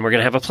 And we're going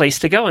to have a place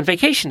to go on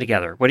vacation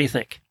together. What do you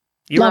think?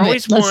 You were Love it.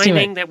 always Let's do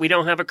whining it. that we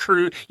don't have a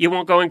cruise. You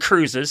won't go on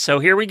cruises. So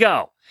here we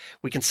go.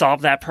 We can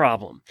solve that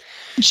problem.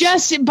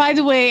 Just by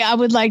the way, I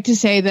would like to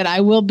say that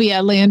I will be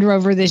at Land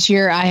Rover this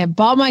year. I have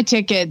bought my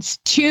tickets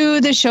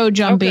to the show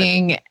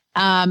jumping,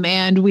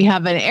 and we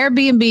have an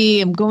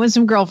Airbnb. I'm going with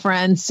some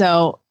girlfriends,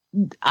 so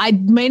I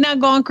may not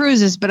go on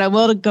cruises, but I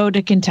will go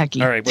to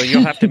Kentucky. All right. Well,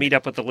 you'll have to meet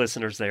up with the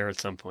listeners there at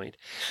some point.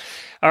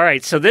 All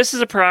right. So this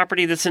is a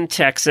property that's in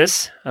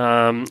Texas.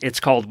 It's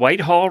called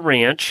Whitehall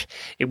Ranch.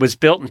 It was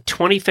built in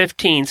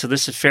 2015, so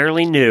this is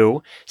fairly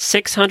new.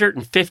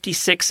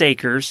 656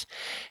 acres.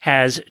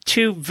 Has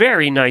 2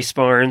 very nice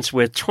barns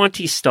with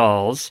 20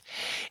 stalls.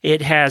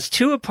 It has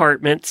 2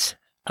 apartments,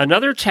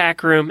 another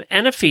tack room,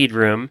 and a feed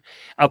room,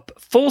 a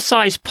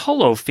full-size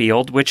polo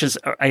field, which is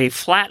a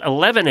flat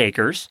 11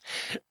 acres.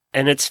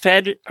 And it's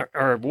fed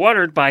or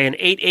watered by an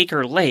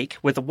 8-acre lake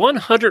with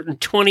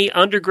 120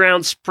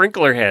 underground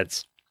sprinkler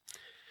heads.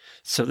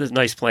 So this is a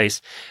nice place.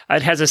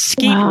 It has a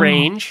skeet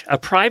range, a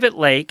private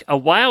lake, a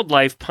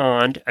wildlife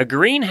pond, a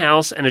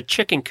greenhouse, and a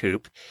chicken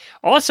coop.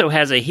 Also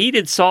has a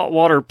heated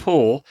saltwater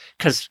pool,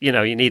 because, you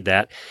need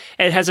that.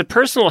 It has a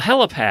personal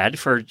helipad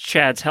for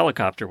Chad's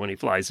helicopter when he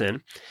flies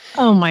in.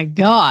 Oh, my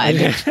God.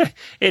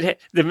 The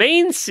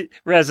main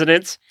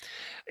residence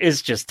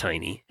is just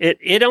tiny.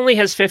 It only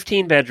has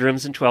 15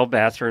 bedrooms and 12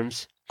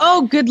 bathrooms.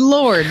 Oh, good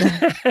Lord.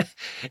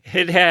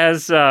 It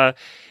has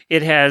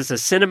a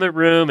cinema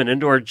room, an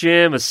indoor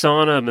gym, a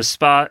sauna,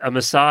 a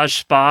massage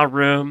spa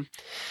room.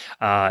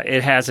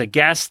 It has a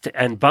guest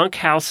and bunk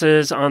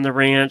houses on the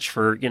ranch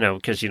for,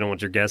 because you don't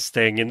want your guests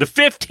staying in the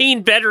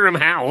 15-bedroom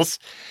house.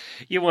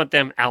 You want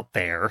them out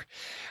there.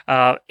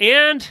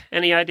 And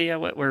any idea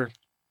what we're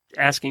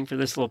asking for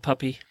this little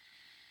puppy?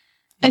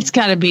 It's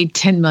got to be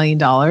 $10 million.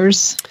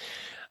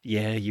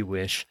 Yeah, you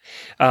wish.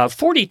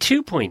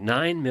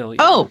 $42.9 million.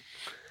 Oh,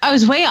 I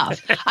was way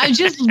off. I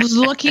just was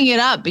looking it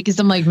up because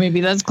I'm like,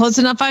 maybe that's close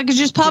enough. I could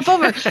just pop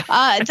over.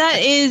 That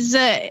is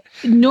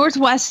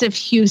northwest of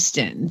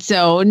Houston.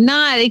 So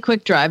not a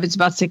quick drive. It's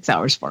about 6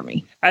 hours for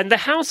me. And the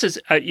house is,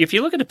 if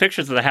you look at the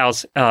pictures of the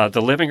house,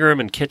 the living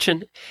room and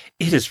kitchen,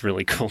 it is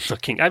really cool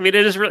looking. I mean,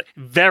 it is really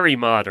very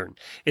modern.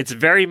 It's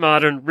very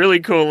modern, really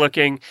cool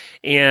looking.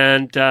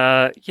 And,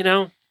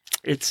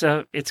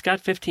 it's got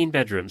 15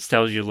 bedrooms.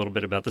 Tells you a little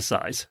bit about the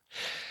size.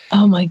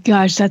 Oh my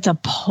gosh, that's a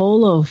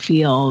polo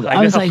field. I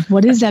was like,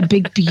 what is that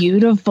big,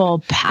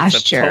 beautiful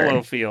pasture? It's a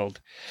polo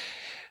field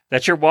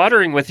that you're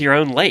watering with your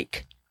own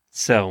lake.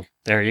 So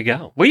there you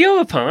go. Well, you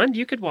have a pond.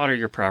 You could water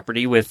your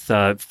property with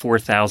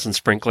 4,000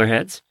 sprinkler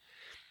heads.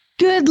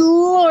 Good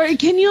Lord.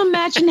 Can you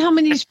imagine how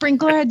many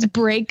sprinkler heads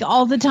break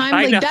all the time?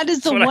 I know. That is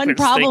the That's what I one was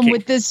problem thinking.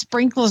 with this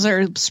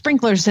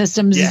sprinkler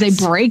systems is they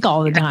break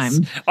all the time.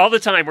 All the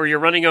time where you're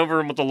running over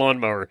them with the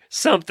lawnmower.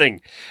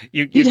 Something.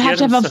 You'd have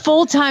to have a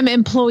full-time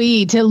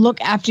employee to look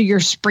after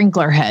your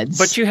sprinkler heads.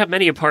 But you have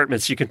many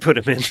apartments you can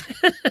put them in.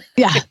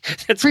 Yeah.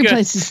 That's free good.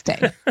 place to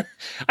stay.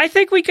 I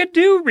think we could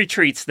do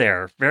retreats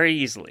there very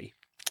easily.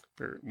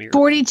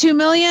 42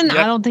 million? Yep.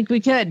 I don't think we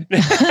could.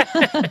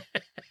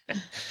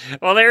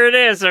 Well, there it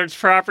is. There's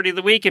property of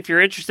the week. If you're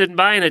interested in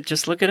buying it,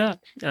 just look it up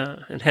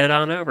and head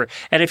on over.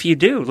 And if you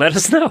do, let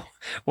us know.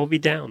 We'll be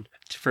down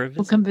for a visit.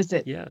 We'll come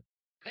visit. Yeah.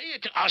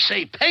 I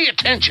say, pay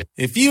attention.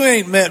 If you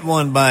ain't met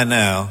one by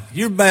now,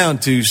 you're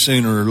bound to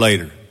sooner or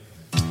later.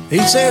 He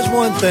says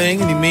one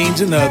thing and he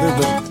means another,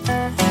 but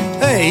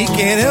hey, he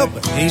can't help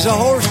it. He's a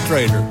horse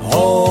trader.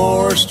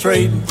 Horse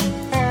trading.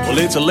 Well,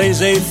 it's a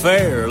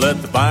laissez-faire.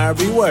 Let the buyer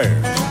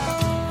beware.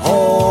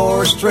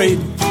 Horse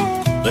trading.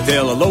 They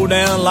tell a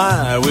low-down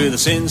lie with a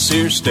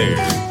sincere stare.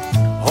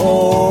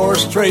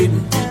 Horse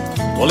trading.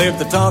 Well, if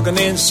they're talking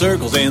in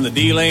circles and the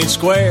deal ain't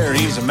square,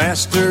 he's a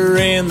master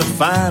in the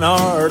fine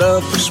art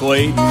of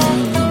persuading.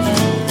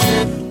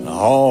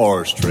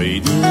 Horse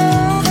trading.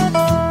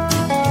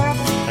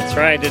 That's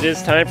right. It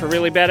is time for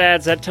Really Bad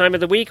Ads. That time of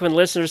the week when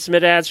listeners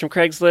submit ads from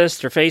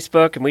Craigslist or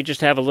Facebook, and we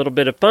just have a little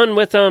bit of fun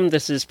with them.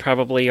 This is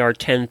probably our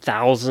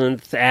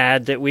 10,000th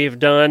ad that we've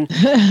done.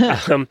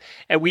 And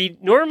we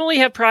normally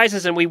have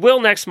prizes, and we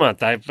will next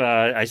month.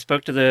 I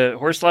spoke to the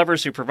horse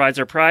lovers who provides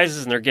our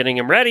prizes, and they're getting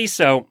them ready,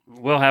 so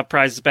we'll have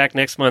prizes back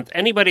next month.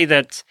 Anybody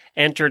that's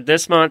entered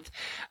this month,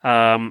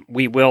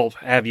 we will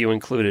have you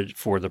included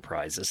for the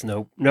prizes.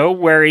 No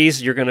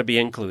worries. You're going to be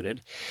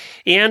included.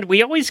 And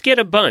we always get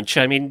a bunch.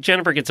 I mean,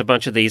 Jennifer gets a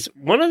bunch of these.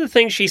 One of the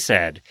things she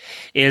said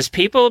is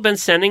people have been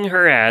sending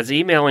her ads,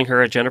 emailing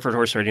her at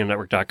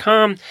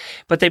jennifer@horseradionetwork.com,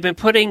 but they've been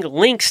putting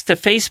links to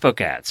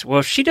Facebook ads. Well,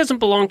 if she doesn't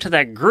belong to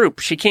that group,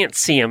 she can't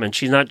see them, and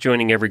she's not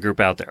joining every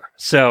group out there.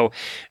 So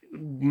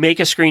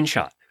make a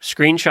screenshot.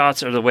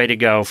 Screenshots are the way to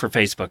go for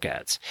Facebook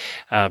ads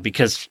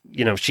because,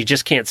 she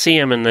just can't see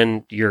them, and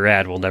then your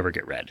ad will never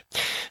get read.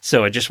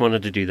 So I just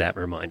wanted to do that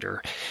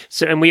reminder.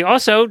 So, and we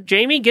also,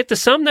 Jamie, get to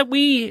some that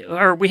we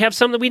have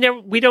some that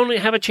we don't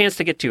have a chance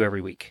to get to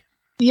every week.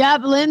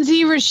 Yep.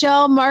 Lindsay,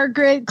 Rochelle,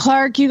 Margaret,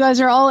 Clark, you guys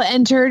are all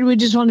entered. We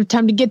just wanted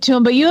time to get to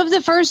them, but you have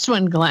the first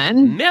one,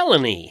 Glenn.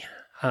 Melanie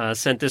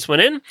sent this one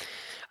in.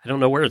 I don't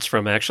know where it's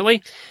from,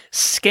 actually.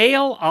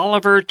 Scale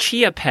Oliver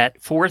Chia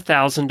Pet,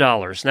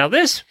 $4,000. Now,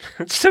 this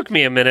took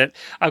me a minute.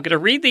 I'm going to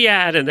read the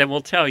ad, and then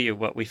we'll tell you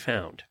what we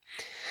found.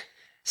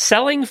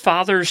 Selling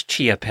father's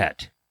Chia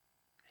Pet.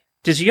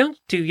 Do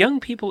young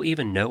people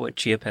even know what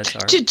Chia Pets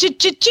are?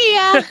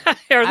 Chia!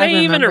 Are they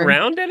even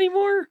around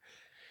anymore?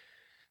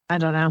 I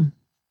don't know.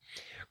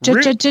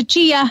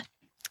 Chia.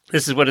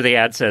 This is what the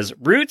ad says.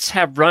 Roots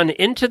have run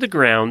into the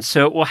ground,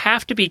 so it will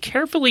have to be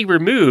carefully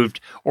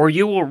removed, or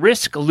you will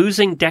risk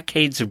losing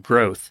decades of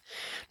growth.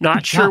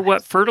 Not sure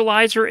what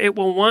fertilizer it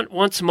will want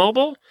once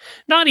mobile?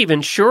 Not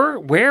even sure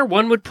where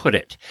one would put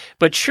it.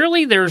 But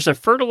surely there's a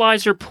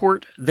fertilizer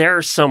port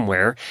there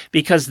somewhere,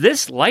 because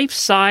this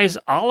life-size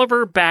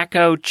Oliver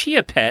Bacco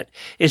Chia Pet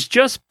is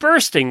just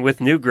bursting with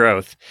new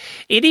growth.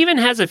 It even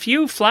has a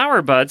few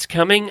flower buds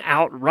coming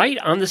out right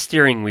on the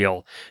steering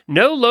wheel.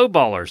 No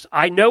lowballers.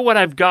 I know what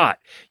I've got.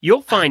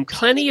 You'll find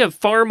plenty of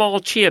farm-all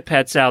Chia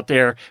Pets out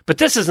there, but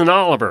this is an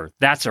Oliver.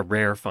 That's a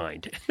rare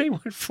find. They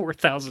want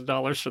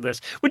 $4,000 for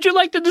this. Would you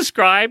like to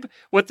describe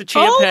what the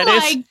Chia Pet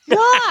is?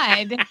 Oh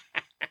my God.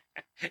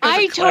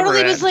 I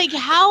totally was like,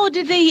 how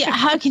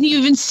can you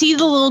even see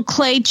the little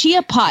clay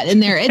chia pot in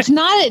there? It's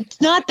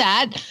not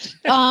that.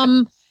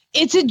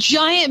 It's a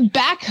giant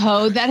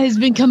backhoe that has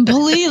been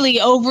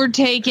completely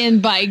overtaken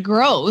by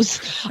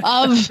growth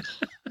of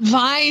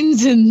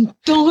vines and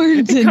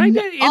thorns and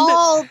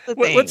all the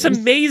things. What's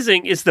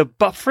amazing is the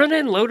front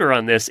end loader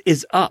on this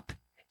is up.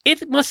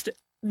 It must.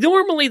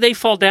 Normally, they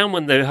fall down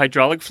when the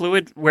hydraulic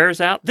fluid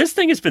wears out. This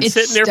thing has been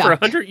sitting there for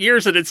 100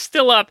 years, and it's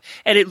still up,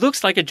 and it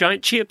looks like a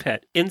giant Chia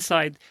Pet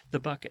inside the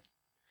bucket.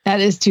 That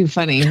is too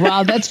funny.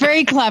 Wow, that's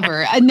very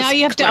clever. And now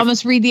you have to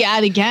almost read the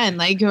ad again.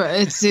 Like,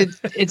 it's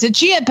a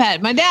Chia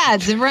Pet. My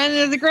dad's it ran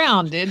into the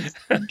ground.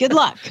 Good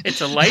luck.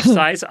 It's a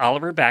life-size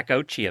Oliver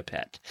Bacco Chia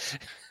Pet.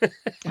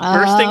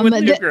 Bursting with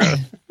new growth.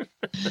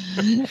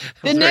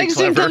 The next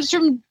one comes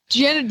from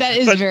Jen. That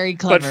is very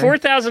clever.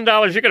 But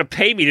 $4,000, you're going to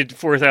pay me to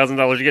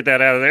 $4,000 to get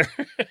that out of there.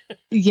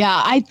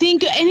 Yeah, I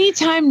think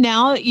anytime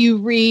now that you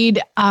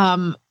read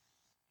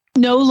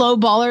no low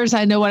ballers,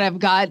 I know what I've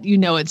got, you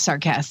know it's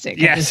sarcastic.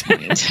 Yes. At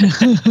this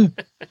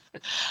point.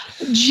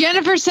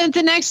 Jennifer sent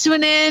the next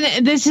one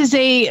in. This is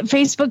a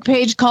Facebook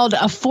page called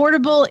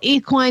Affordable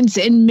Equines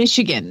in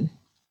Michigan.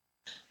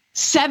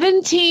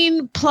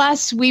 17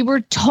 plus, we were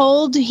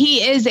told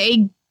he is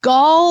a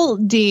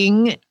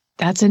gelding.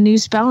 That's a new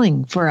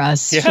spelling for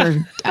us. Yeah.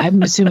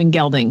 I'm assuming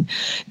gelding.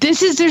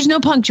 There's no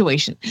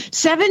punctuation.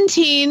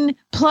 17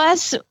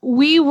 plus,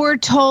 we were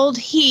told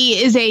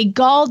he is a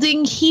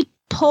gelding. He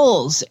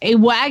pulls a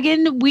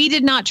wagon. We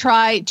did not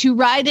try to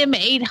ride him.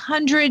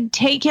 800,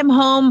 take him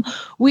home.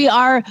 We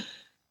are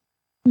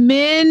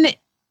minimizing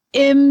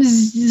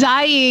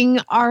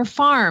our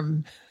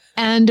farm.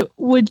 And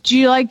would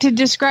you like to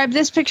describe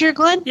this picture,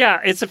 Glenn?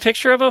 Yeah, it's a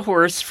picture of a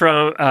horse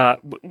from,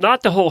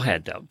 not the whole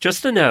head, though,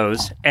 just the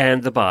nose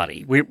and the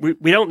body. We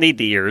don't need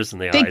the ears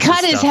and the eyes. They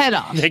cut his head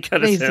off. They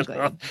cut his head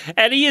off.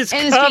 And he is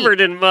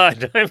covered in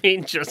mud. I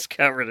mean, just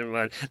covered in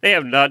mud. They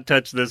have not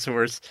touched this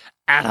horse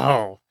at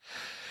all.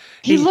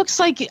 He looks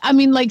like,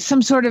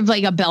 some sort of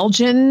like a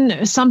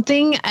Belgian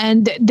something.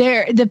 And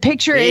the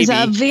picture is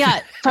of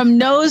from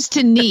nose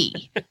to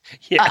knee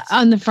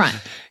on the front.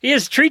 He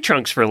has tree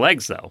trunks for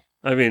legs, though.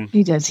 I mean,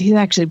 he does. He's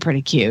actually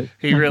pretty cute.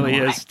 He really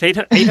is.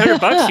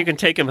 $800, you can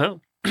take him home.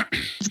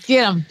 Let's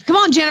get him. Come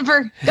on,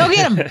 Jennifer. Go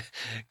get him.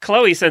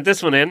 Chloe sent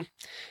this one in.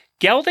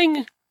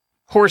 Gelding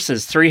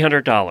horses,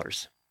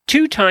 $300.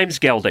 2 times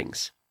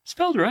geldings.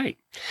 Spelled right.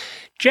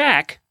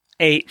 Jack,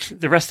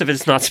 the rest of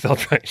it's not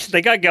spelled right.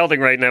 They got gelding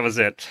right, and that was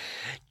it.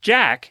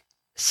 Jack,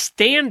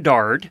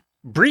 standard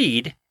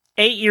breed,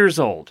 8 years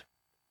old.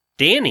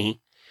 Danny,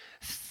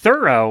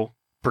 thorough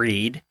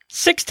breed,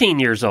 16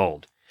 years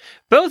old.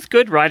 Both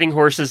good riding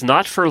horses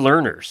not for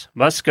learners,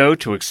 must go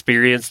to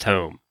experienced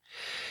home.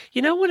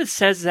 You know when it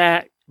says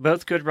that,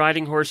 both good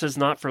riding horses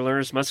not for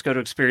learners must go to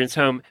experienced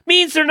home,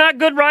 means they're not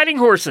good riding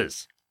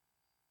horses.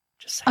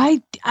 Just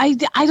saying. I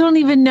don't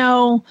even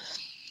know.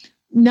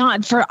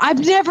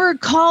 I've never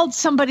called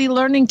somebody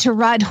learning to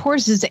ride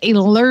horses a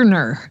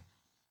learner.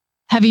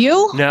 Have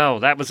you? No,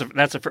 we're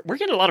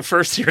getting a lot of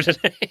firsts here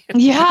today.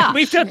 Yeah.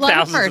 We've done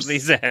thousands of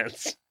these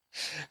ads.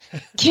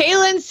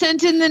 Kaylin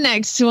sent in the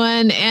next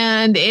one,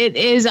 and it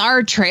is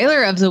our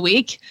trailer of the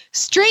week.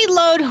 Straight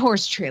load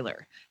horse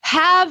trailer.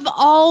 Have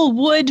all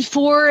wood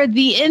for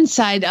the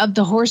inside of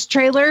the horse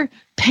trailer,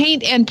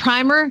 paint and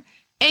primer,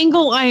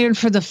 angle iron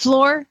for the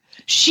floor,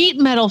 sheet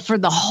metal for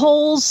the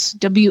holes,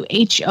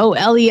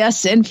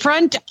 WHOLES in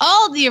front,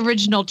 all the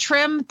original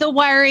trim, the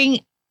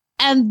wiring,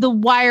 and the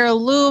wire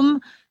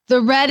loom,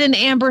 the red and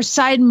amber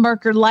side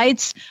marker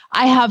lights.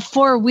 I have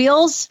 4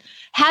 wheels.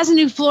 has a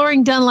new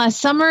flooring done last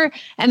summer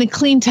and a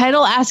clean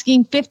title,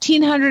 asking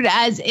 $1,500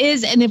 as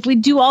is. And if we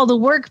do all the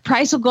work,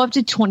 price will go up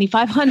to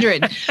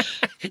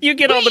 $2,500. You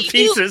get all the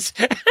pieces.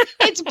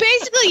 It's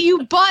basically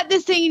you bought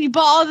this thing and you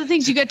bought all the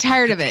things. You got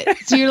tired of it.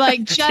 So you're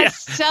like,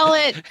 just sell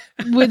it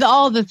with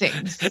all the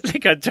things. They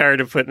got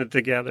tired of putting it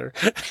together.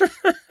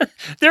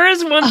 There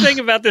is one thing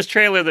about this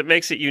trailer that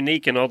makes it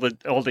unique in all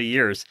the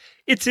years.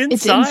 It's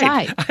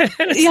inside.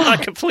 It's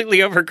not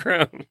completely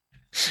overgrown.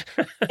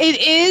 It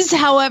is,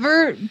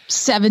 however,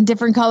 7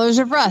 different colors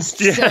of rust.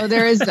 So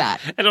there is that.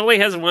 It only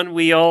has one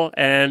wheel,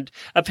 and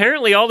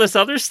apparently all this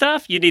other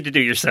stuff you need to do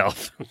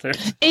yourself.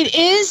 It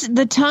is.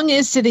 The tongue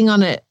is sitting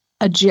on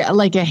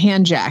like a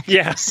hand jack.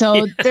 Yeah.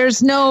 So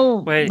there's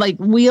no like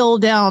wheel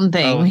down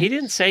thing. Oh, he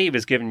didn't say he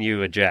was giving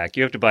you a jack.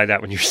 You have to buy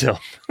that one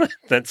yourself.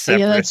 That's separate.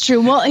 Yeah, that's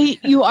true. Well,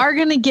 you are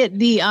going to get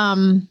the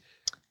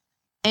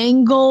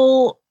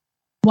angle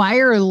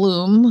wire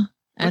loom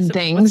and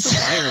things. What's the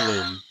wire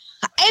loom?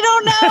 I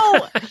don't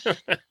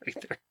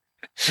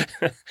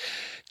know.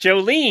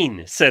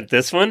 Jolene sent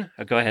this one.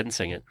 I'll go ahead and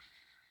sing it.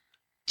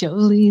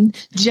 Jolene.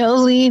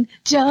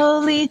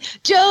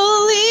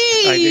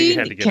 I knew you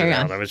had to get it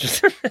out.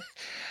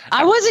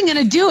 I wasn't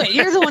going to do it.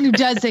 You're the one who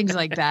does things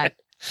like that.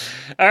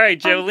 All right,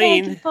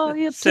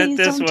 Jolene sent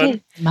this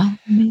one.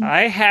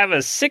 I have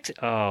a 6.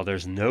 Oh,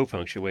 there's no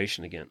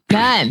punctuation again.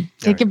 None.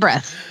 Take a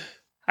breath.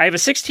 I have a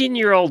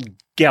 16-year-old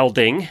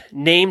gelding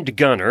named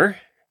Gunner.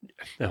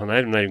 No, I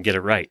didn't even get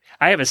it right.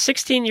 I have a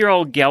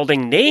 16-year-old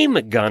gelding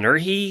named Gunner.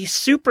 He's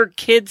super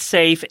kid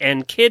safe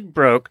and kid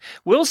broke.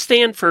 Will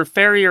stand for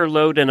farrier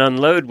load and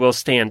unload. Will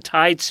stand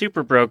tied,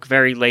 super broke,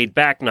 very laid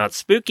back, not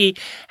spooky.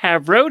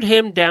 Have rode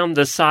him down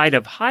the side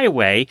of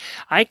highway.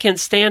 I can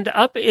stand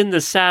up in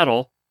the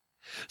saddle,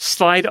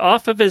 slide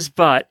off of his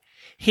butt.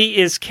 He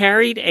is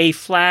carried a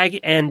flag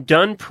and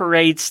done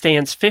parade,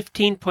 stands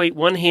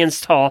 15.1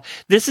 hands tall.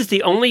 This is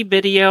the only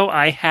video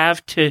I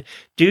have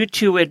due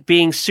to it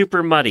being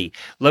super muddy.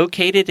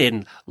 Located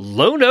in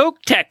Lone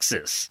Oak,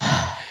 Texas.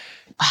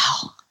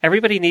 Wow.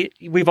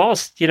 We've all,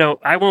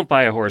 I won't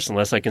buy a horse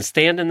unless I can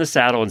stand in the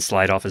saddle and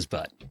slide off his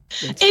butt.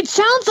 It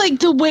sounds like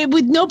the way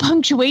with no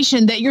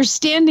punctuation that you're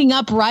standing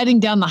up riding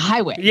down the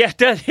highway. Yeah,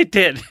 it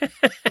did.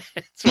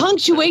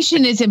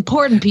 Punctuation is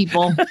important,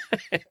 people.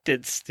 It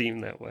did seem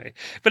that way.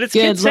 But it's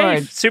Good kid Lord.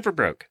 safe, super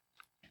broke.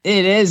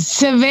 It is.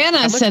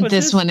 Savannah sent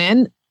this one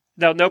in.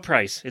 No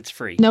price. It's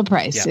free. No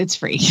price. Yeah. It's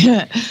free.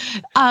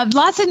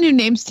 Lots of new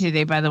names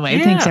today, by the way.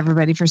 Yeah. Thanks,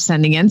 everybody, for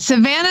sending in.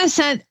 Savannah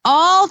sent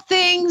all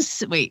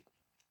things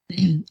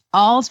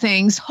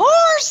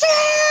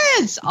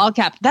horses, all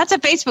cap. That's a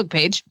Facebook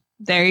page.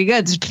 There you go.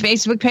 It's a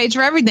Facebook page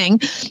for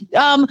everything.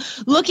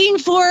 Looking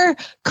for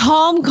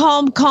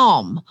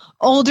calm.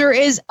 Older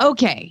is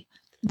okay.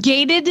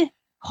 Gated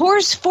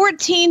horse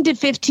 14 to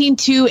 15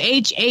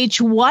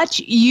 HH. What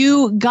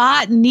you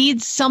got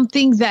needs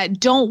something that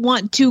don't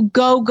want to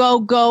go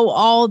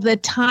all the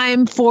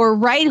time. For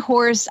right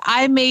horse,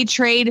 I may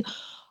trade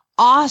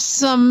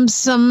some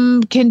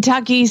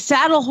Kentucky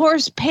saddle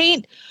horse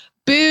paint.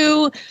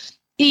 Boo.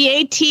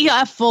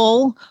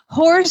 EATFul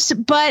horse,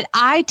 but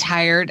I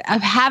tired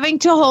of having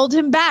to hold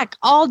him back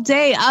all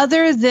day.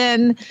 Other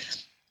than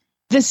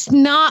this,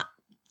 not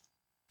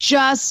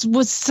just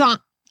was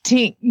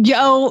something.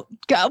 Yo,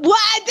 God,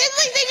 what? They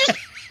just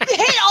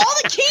hit all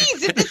the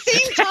keys at the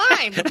same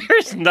time.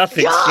 There's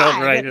nothing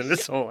spelled right in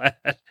this whole ad.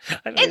 It's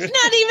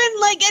not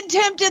even like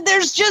attempted.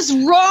 There's just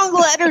wrong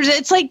letters.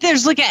 It's like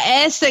there's like an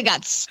S that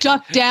got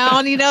stuck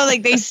down.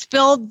 Like they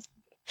spilled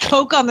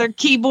Coke on their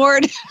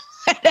keyboard.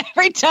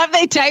 Every time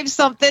they type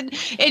something,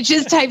 it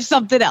just types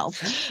something else.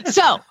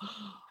 So,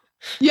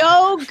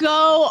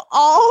 go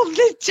all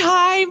the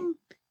time.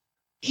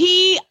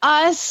 He,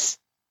 us,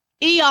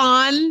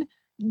 eon,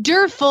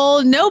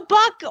 derful, no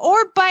buck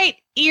or bite,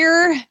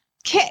 ear,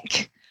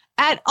 kick.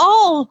 At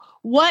all,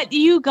 what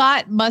you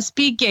got must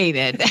be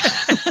gated.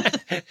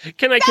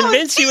 Can I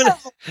convince you in a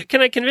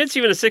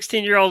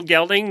 16-year-old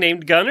gelding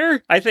named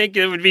Gunner? I think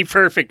it would be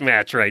perfect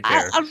match right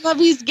there. I don't know if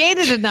he's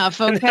gated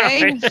enough,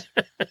 okay?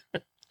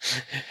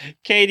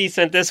 Katie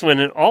sent this one,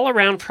 an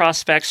all-around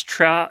prospects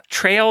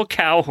trail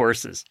cow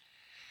horses.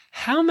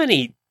 How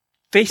many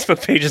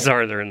Facebook pages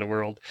are there in the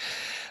world?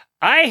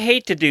 I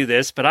hate to do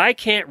this, but I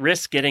can't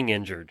risk getting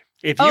injured.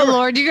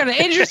 Lord, you're going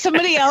to injure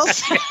somebody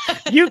else.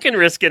 You can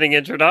risk getting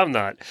injured. I'm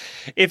not.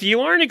 If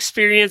you aren't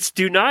experienced,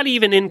 do not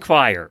even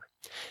inquire.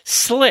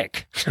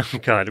 Slick, oh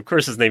God, of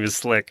course his name is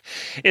Slick,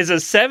 is a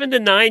 7 to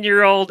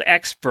 9-year-old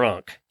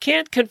ex-bronc.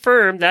 Can't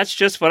confirm, that's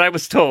just what I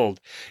was told.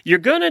 You're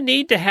going to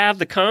need to have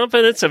the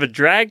confidence of a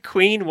drag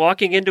queen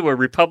walking into a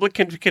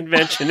Republican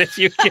convention if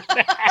you get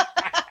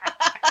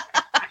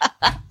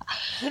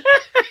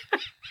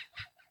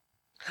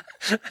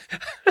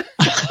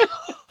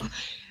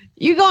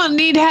You're going to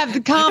need to have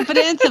the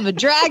confidence of a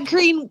drag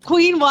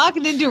queen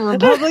walking into a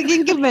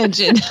Republican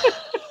convention.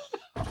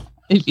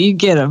 If you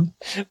get him.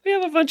 We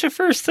have a bunch of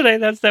firsts today.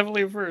 That's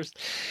definitely a first.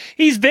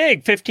 He's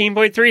big,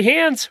 15.3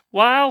 hands.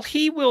 While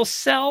he will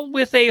sell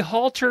with a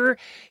halter,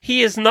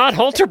 he is not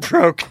halter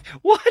broke.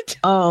 What?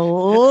 Oh,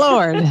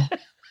 Lord.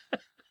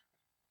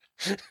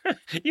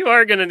 You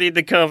are going to need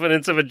the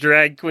confidence of a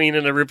drag queen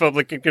in a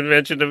Republican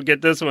convention to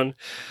get this one.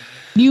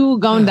 You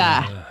gonna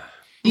die.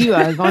 You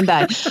are going to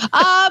die.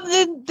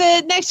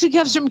 The next one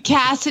comes from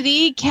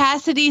Cassidy.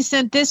 Cassidy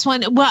sent this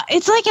one. Well,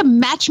 it's like a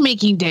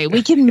matchmaking day.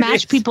 We can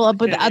match people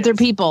up with other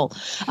people.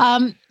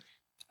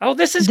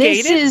 This is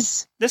gated.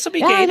 This will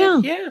be gated. I know.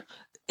 Yeah.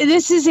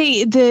 This is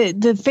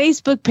the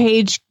Facebook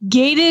page,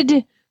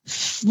 gated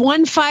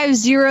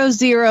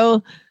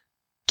 1500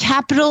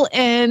 capital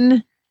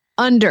N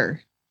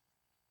under.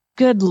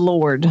 Good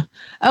Lord.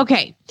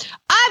 Okay.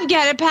 I've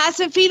got a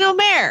Pasofino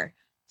mare.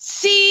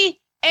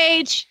 CHEAP.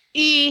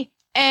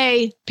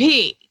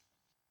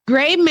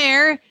 Gray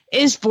mare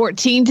is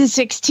 14 to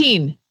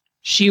 16.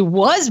 She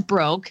was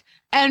broke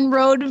and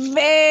rode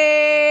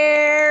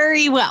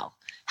very well.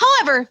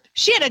 However,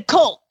 she had a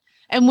colt,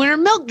 and when her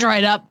milk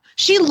dried up,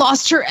 she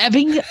lost her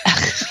ebbing.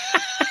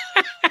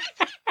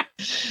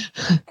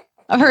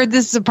 I've heard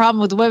this is a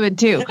problem with women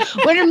too.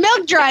 When her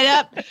milk dried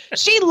up,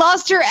 she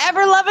lost her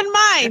ever-loving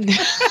mind.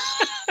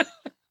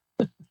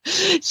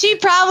 She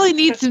probably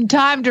needs some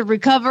time to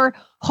recover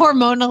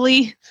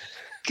hormonally.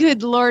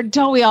 Good Lord,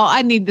 don't we all?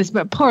 I need this,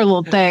 but poor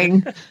little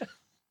thing.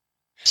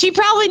 She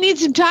probably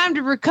needs some time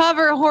to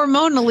recover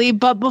hormonally,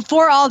 but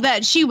before all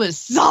that, she was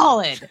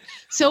solid.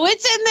 So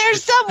it's in there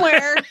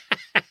somewhere.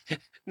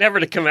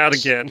 Never to come out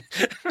again.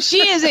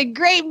 She is a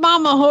great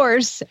mama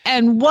horse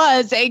and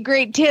was a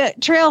great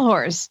trail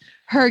horse.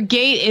 Her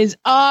gait is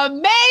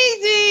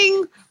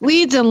amazing.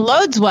 Leads and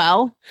loads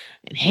well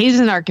in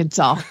Hazen,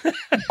 Arkansas.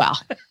 Wow.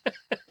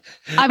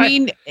 I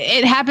mean,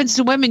 it happens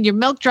to women. Your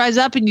milk dries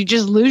up and you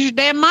just lose your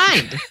damn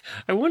mind.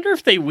 I wonder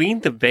if they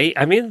weaned the baby.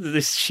 I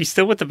mean, she's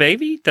still with the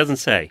baby? Doesn't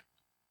say.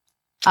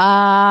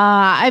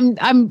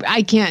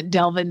 I can't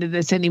delve into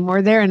this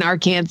anymore. They're in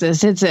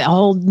Arkansas. It's a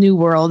whole new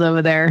world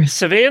over there.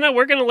 Savannah,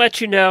 we're going to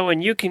let you know,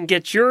 and you can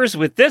get yours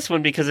with this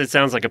one because it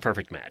sounds like a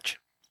perfect match.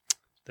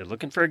 They're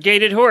looking for a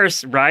gated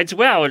horse, rides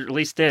well, or at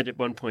least did at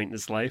one point in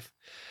his life.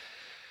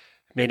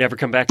 May never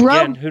come back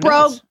again. Who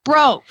knows?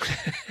 Broke.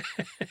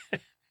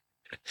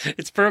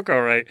 It's broke,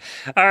 all right.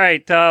 All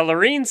right,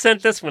 Lorene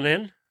sent this one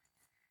in.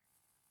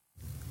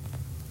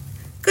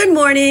 Good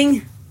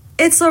morning.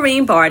 It's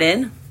Lorene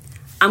Barden.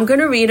 I'm going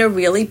to read a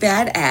really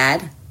bad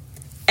ad.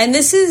 And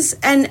this is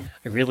I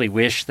really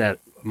wish that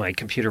my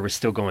computer was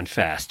still going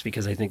fast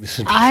because I think this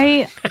is...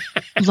 I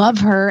love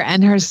her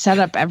and her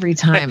setup every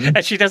time.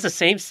 And she does the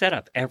same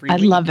setup every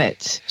week. I love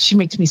it. She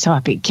makes me so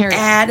happy. Carrie.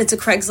 It's a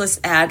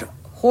Craigslist ad.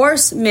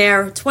 Horse,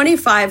 mare,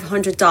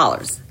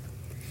 $2,500.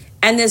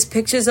 And there's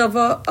pictures of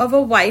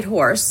a white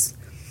horse.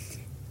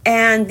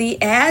 And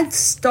the ad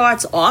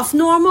starts off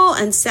normal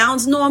and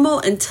sounds normal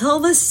until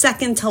the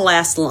second to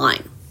last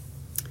line.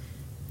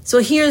 So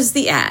here's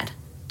the ad.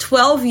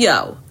 12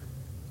 yo,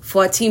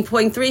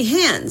 14.3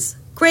 hands,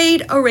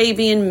 grade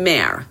Arabian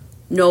mare,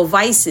 no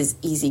vices,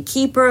 easy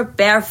keeper,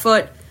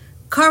 barefoot,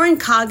 current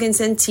coggins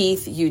and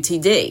teeth,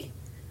 UTD.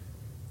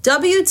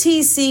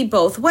 WTC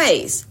both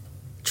ways.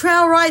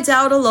 Trail rides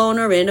out alone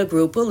or in a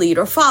group will lead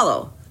or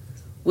follow.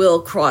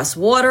 Will cross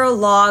water,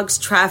 logs,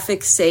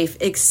 traffic, safe,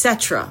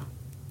 etc.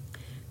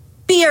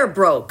 Beer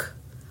broke.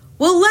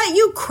 We'll let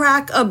you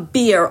crack a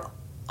beer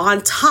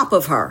on top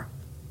of her.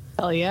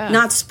 Hell yeah.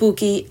 Not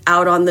spooky,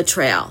 out on the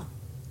trail.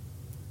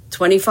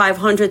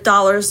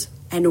 $2,500.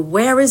 And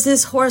where is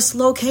this horse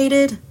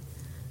located?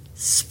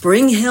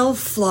 Spring Hill,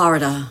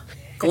 Florida.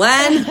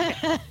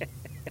 Glenn,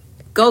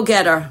 go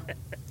get her.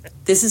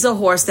 This is a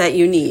horse that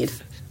you need.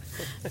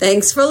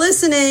 Thanks for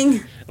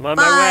listening. I'm on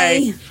my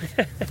way.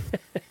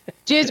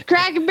 Just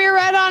crack a beer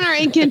right on her.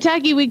 In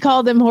Kentucky, we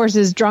call them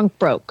horses drunk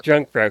broke.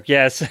 Drunk broke,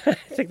 yes. I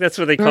think that's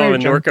what they call them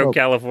in Norco,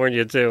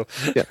 California, too.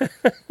 Yeah.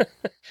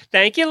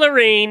 Thank you,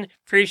 Lorene.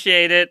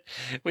 Appreciate it.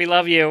 We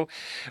love you.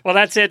 Well,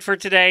 that's it for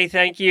today.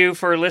 Thank you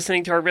for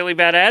listening to our really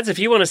bad ads. If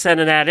you want to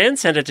send an ad in,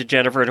 send it to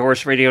Jennifer at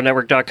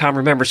horseradionetwork.com.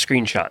 Remember,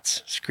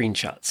 screenshots.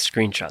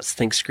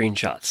 Think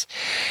screenshots.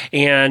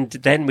 And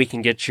then we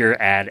can get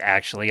your ad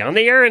actually on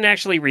the air and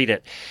actually read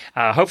it.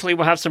 Hopefully,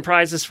 we'll have some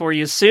prizes for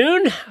you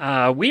soon.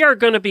 We are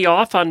going to be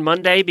off on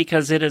Monday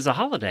because it is a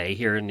holiday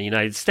here in the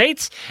United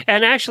States.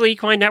 And actually,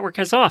 Equine Network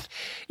has off.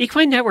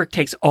 Equine Network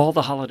takes all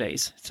the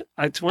holidays.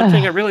 It's one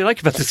thing I really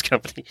like about this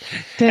company.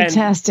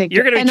 Fantastic. And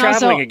you're going to be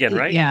traveling again,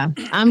 right? Yeah.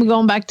 I'm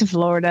going back to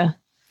Florida.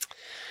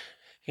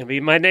 You'll be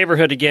in my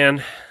neighborhood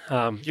again.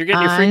 You're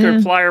getting your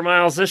frequent flyer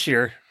miles this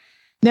year.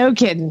 No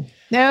kidding.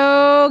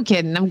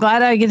 I'm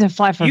glad I get to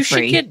fly for free. You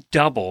should get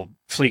double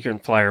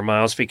frequent flyer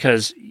miles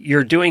because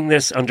you're doing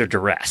this under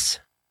duress.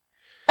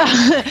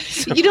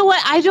 You know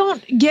what? I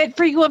don't get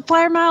frequent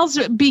flyer miles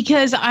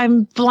because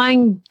I'm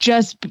flying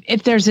just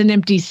if there's an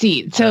empty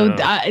seat. So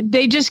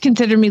they just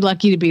consider me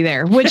lucky to be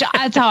there, which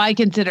that's how I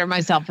consider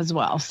myself as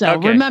well. So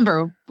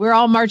remember, we're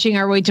all marching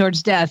our way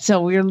towards death.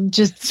 So we're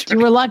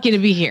lucky to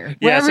be here.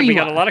 Yeah, so we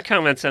got a lot of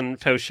comments on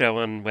post show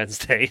on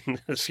Wednesday.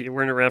 If you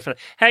weren't around for that,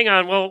 hang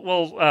on.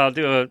 We'll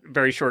do a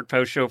very short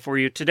post show for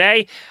you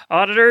today,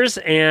 auditors.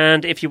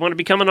 And if you want to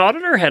become an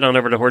auditor, head on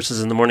over to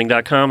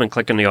horsesinthemorning.com and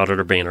click on the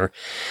auditor banner.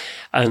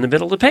 in the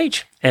middle of the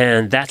page.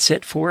 And that's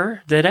it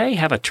for today.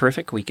 Have a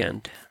terrific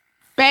weekend.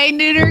 Spay,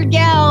 neuter,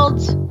 yell.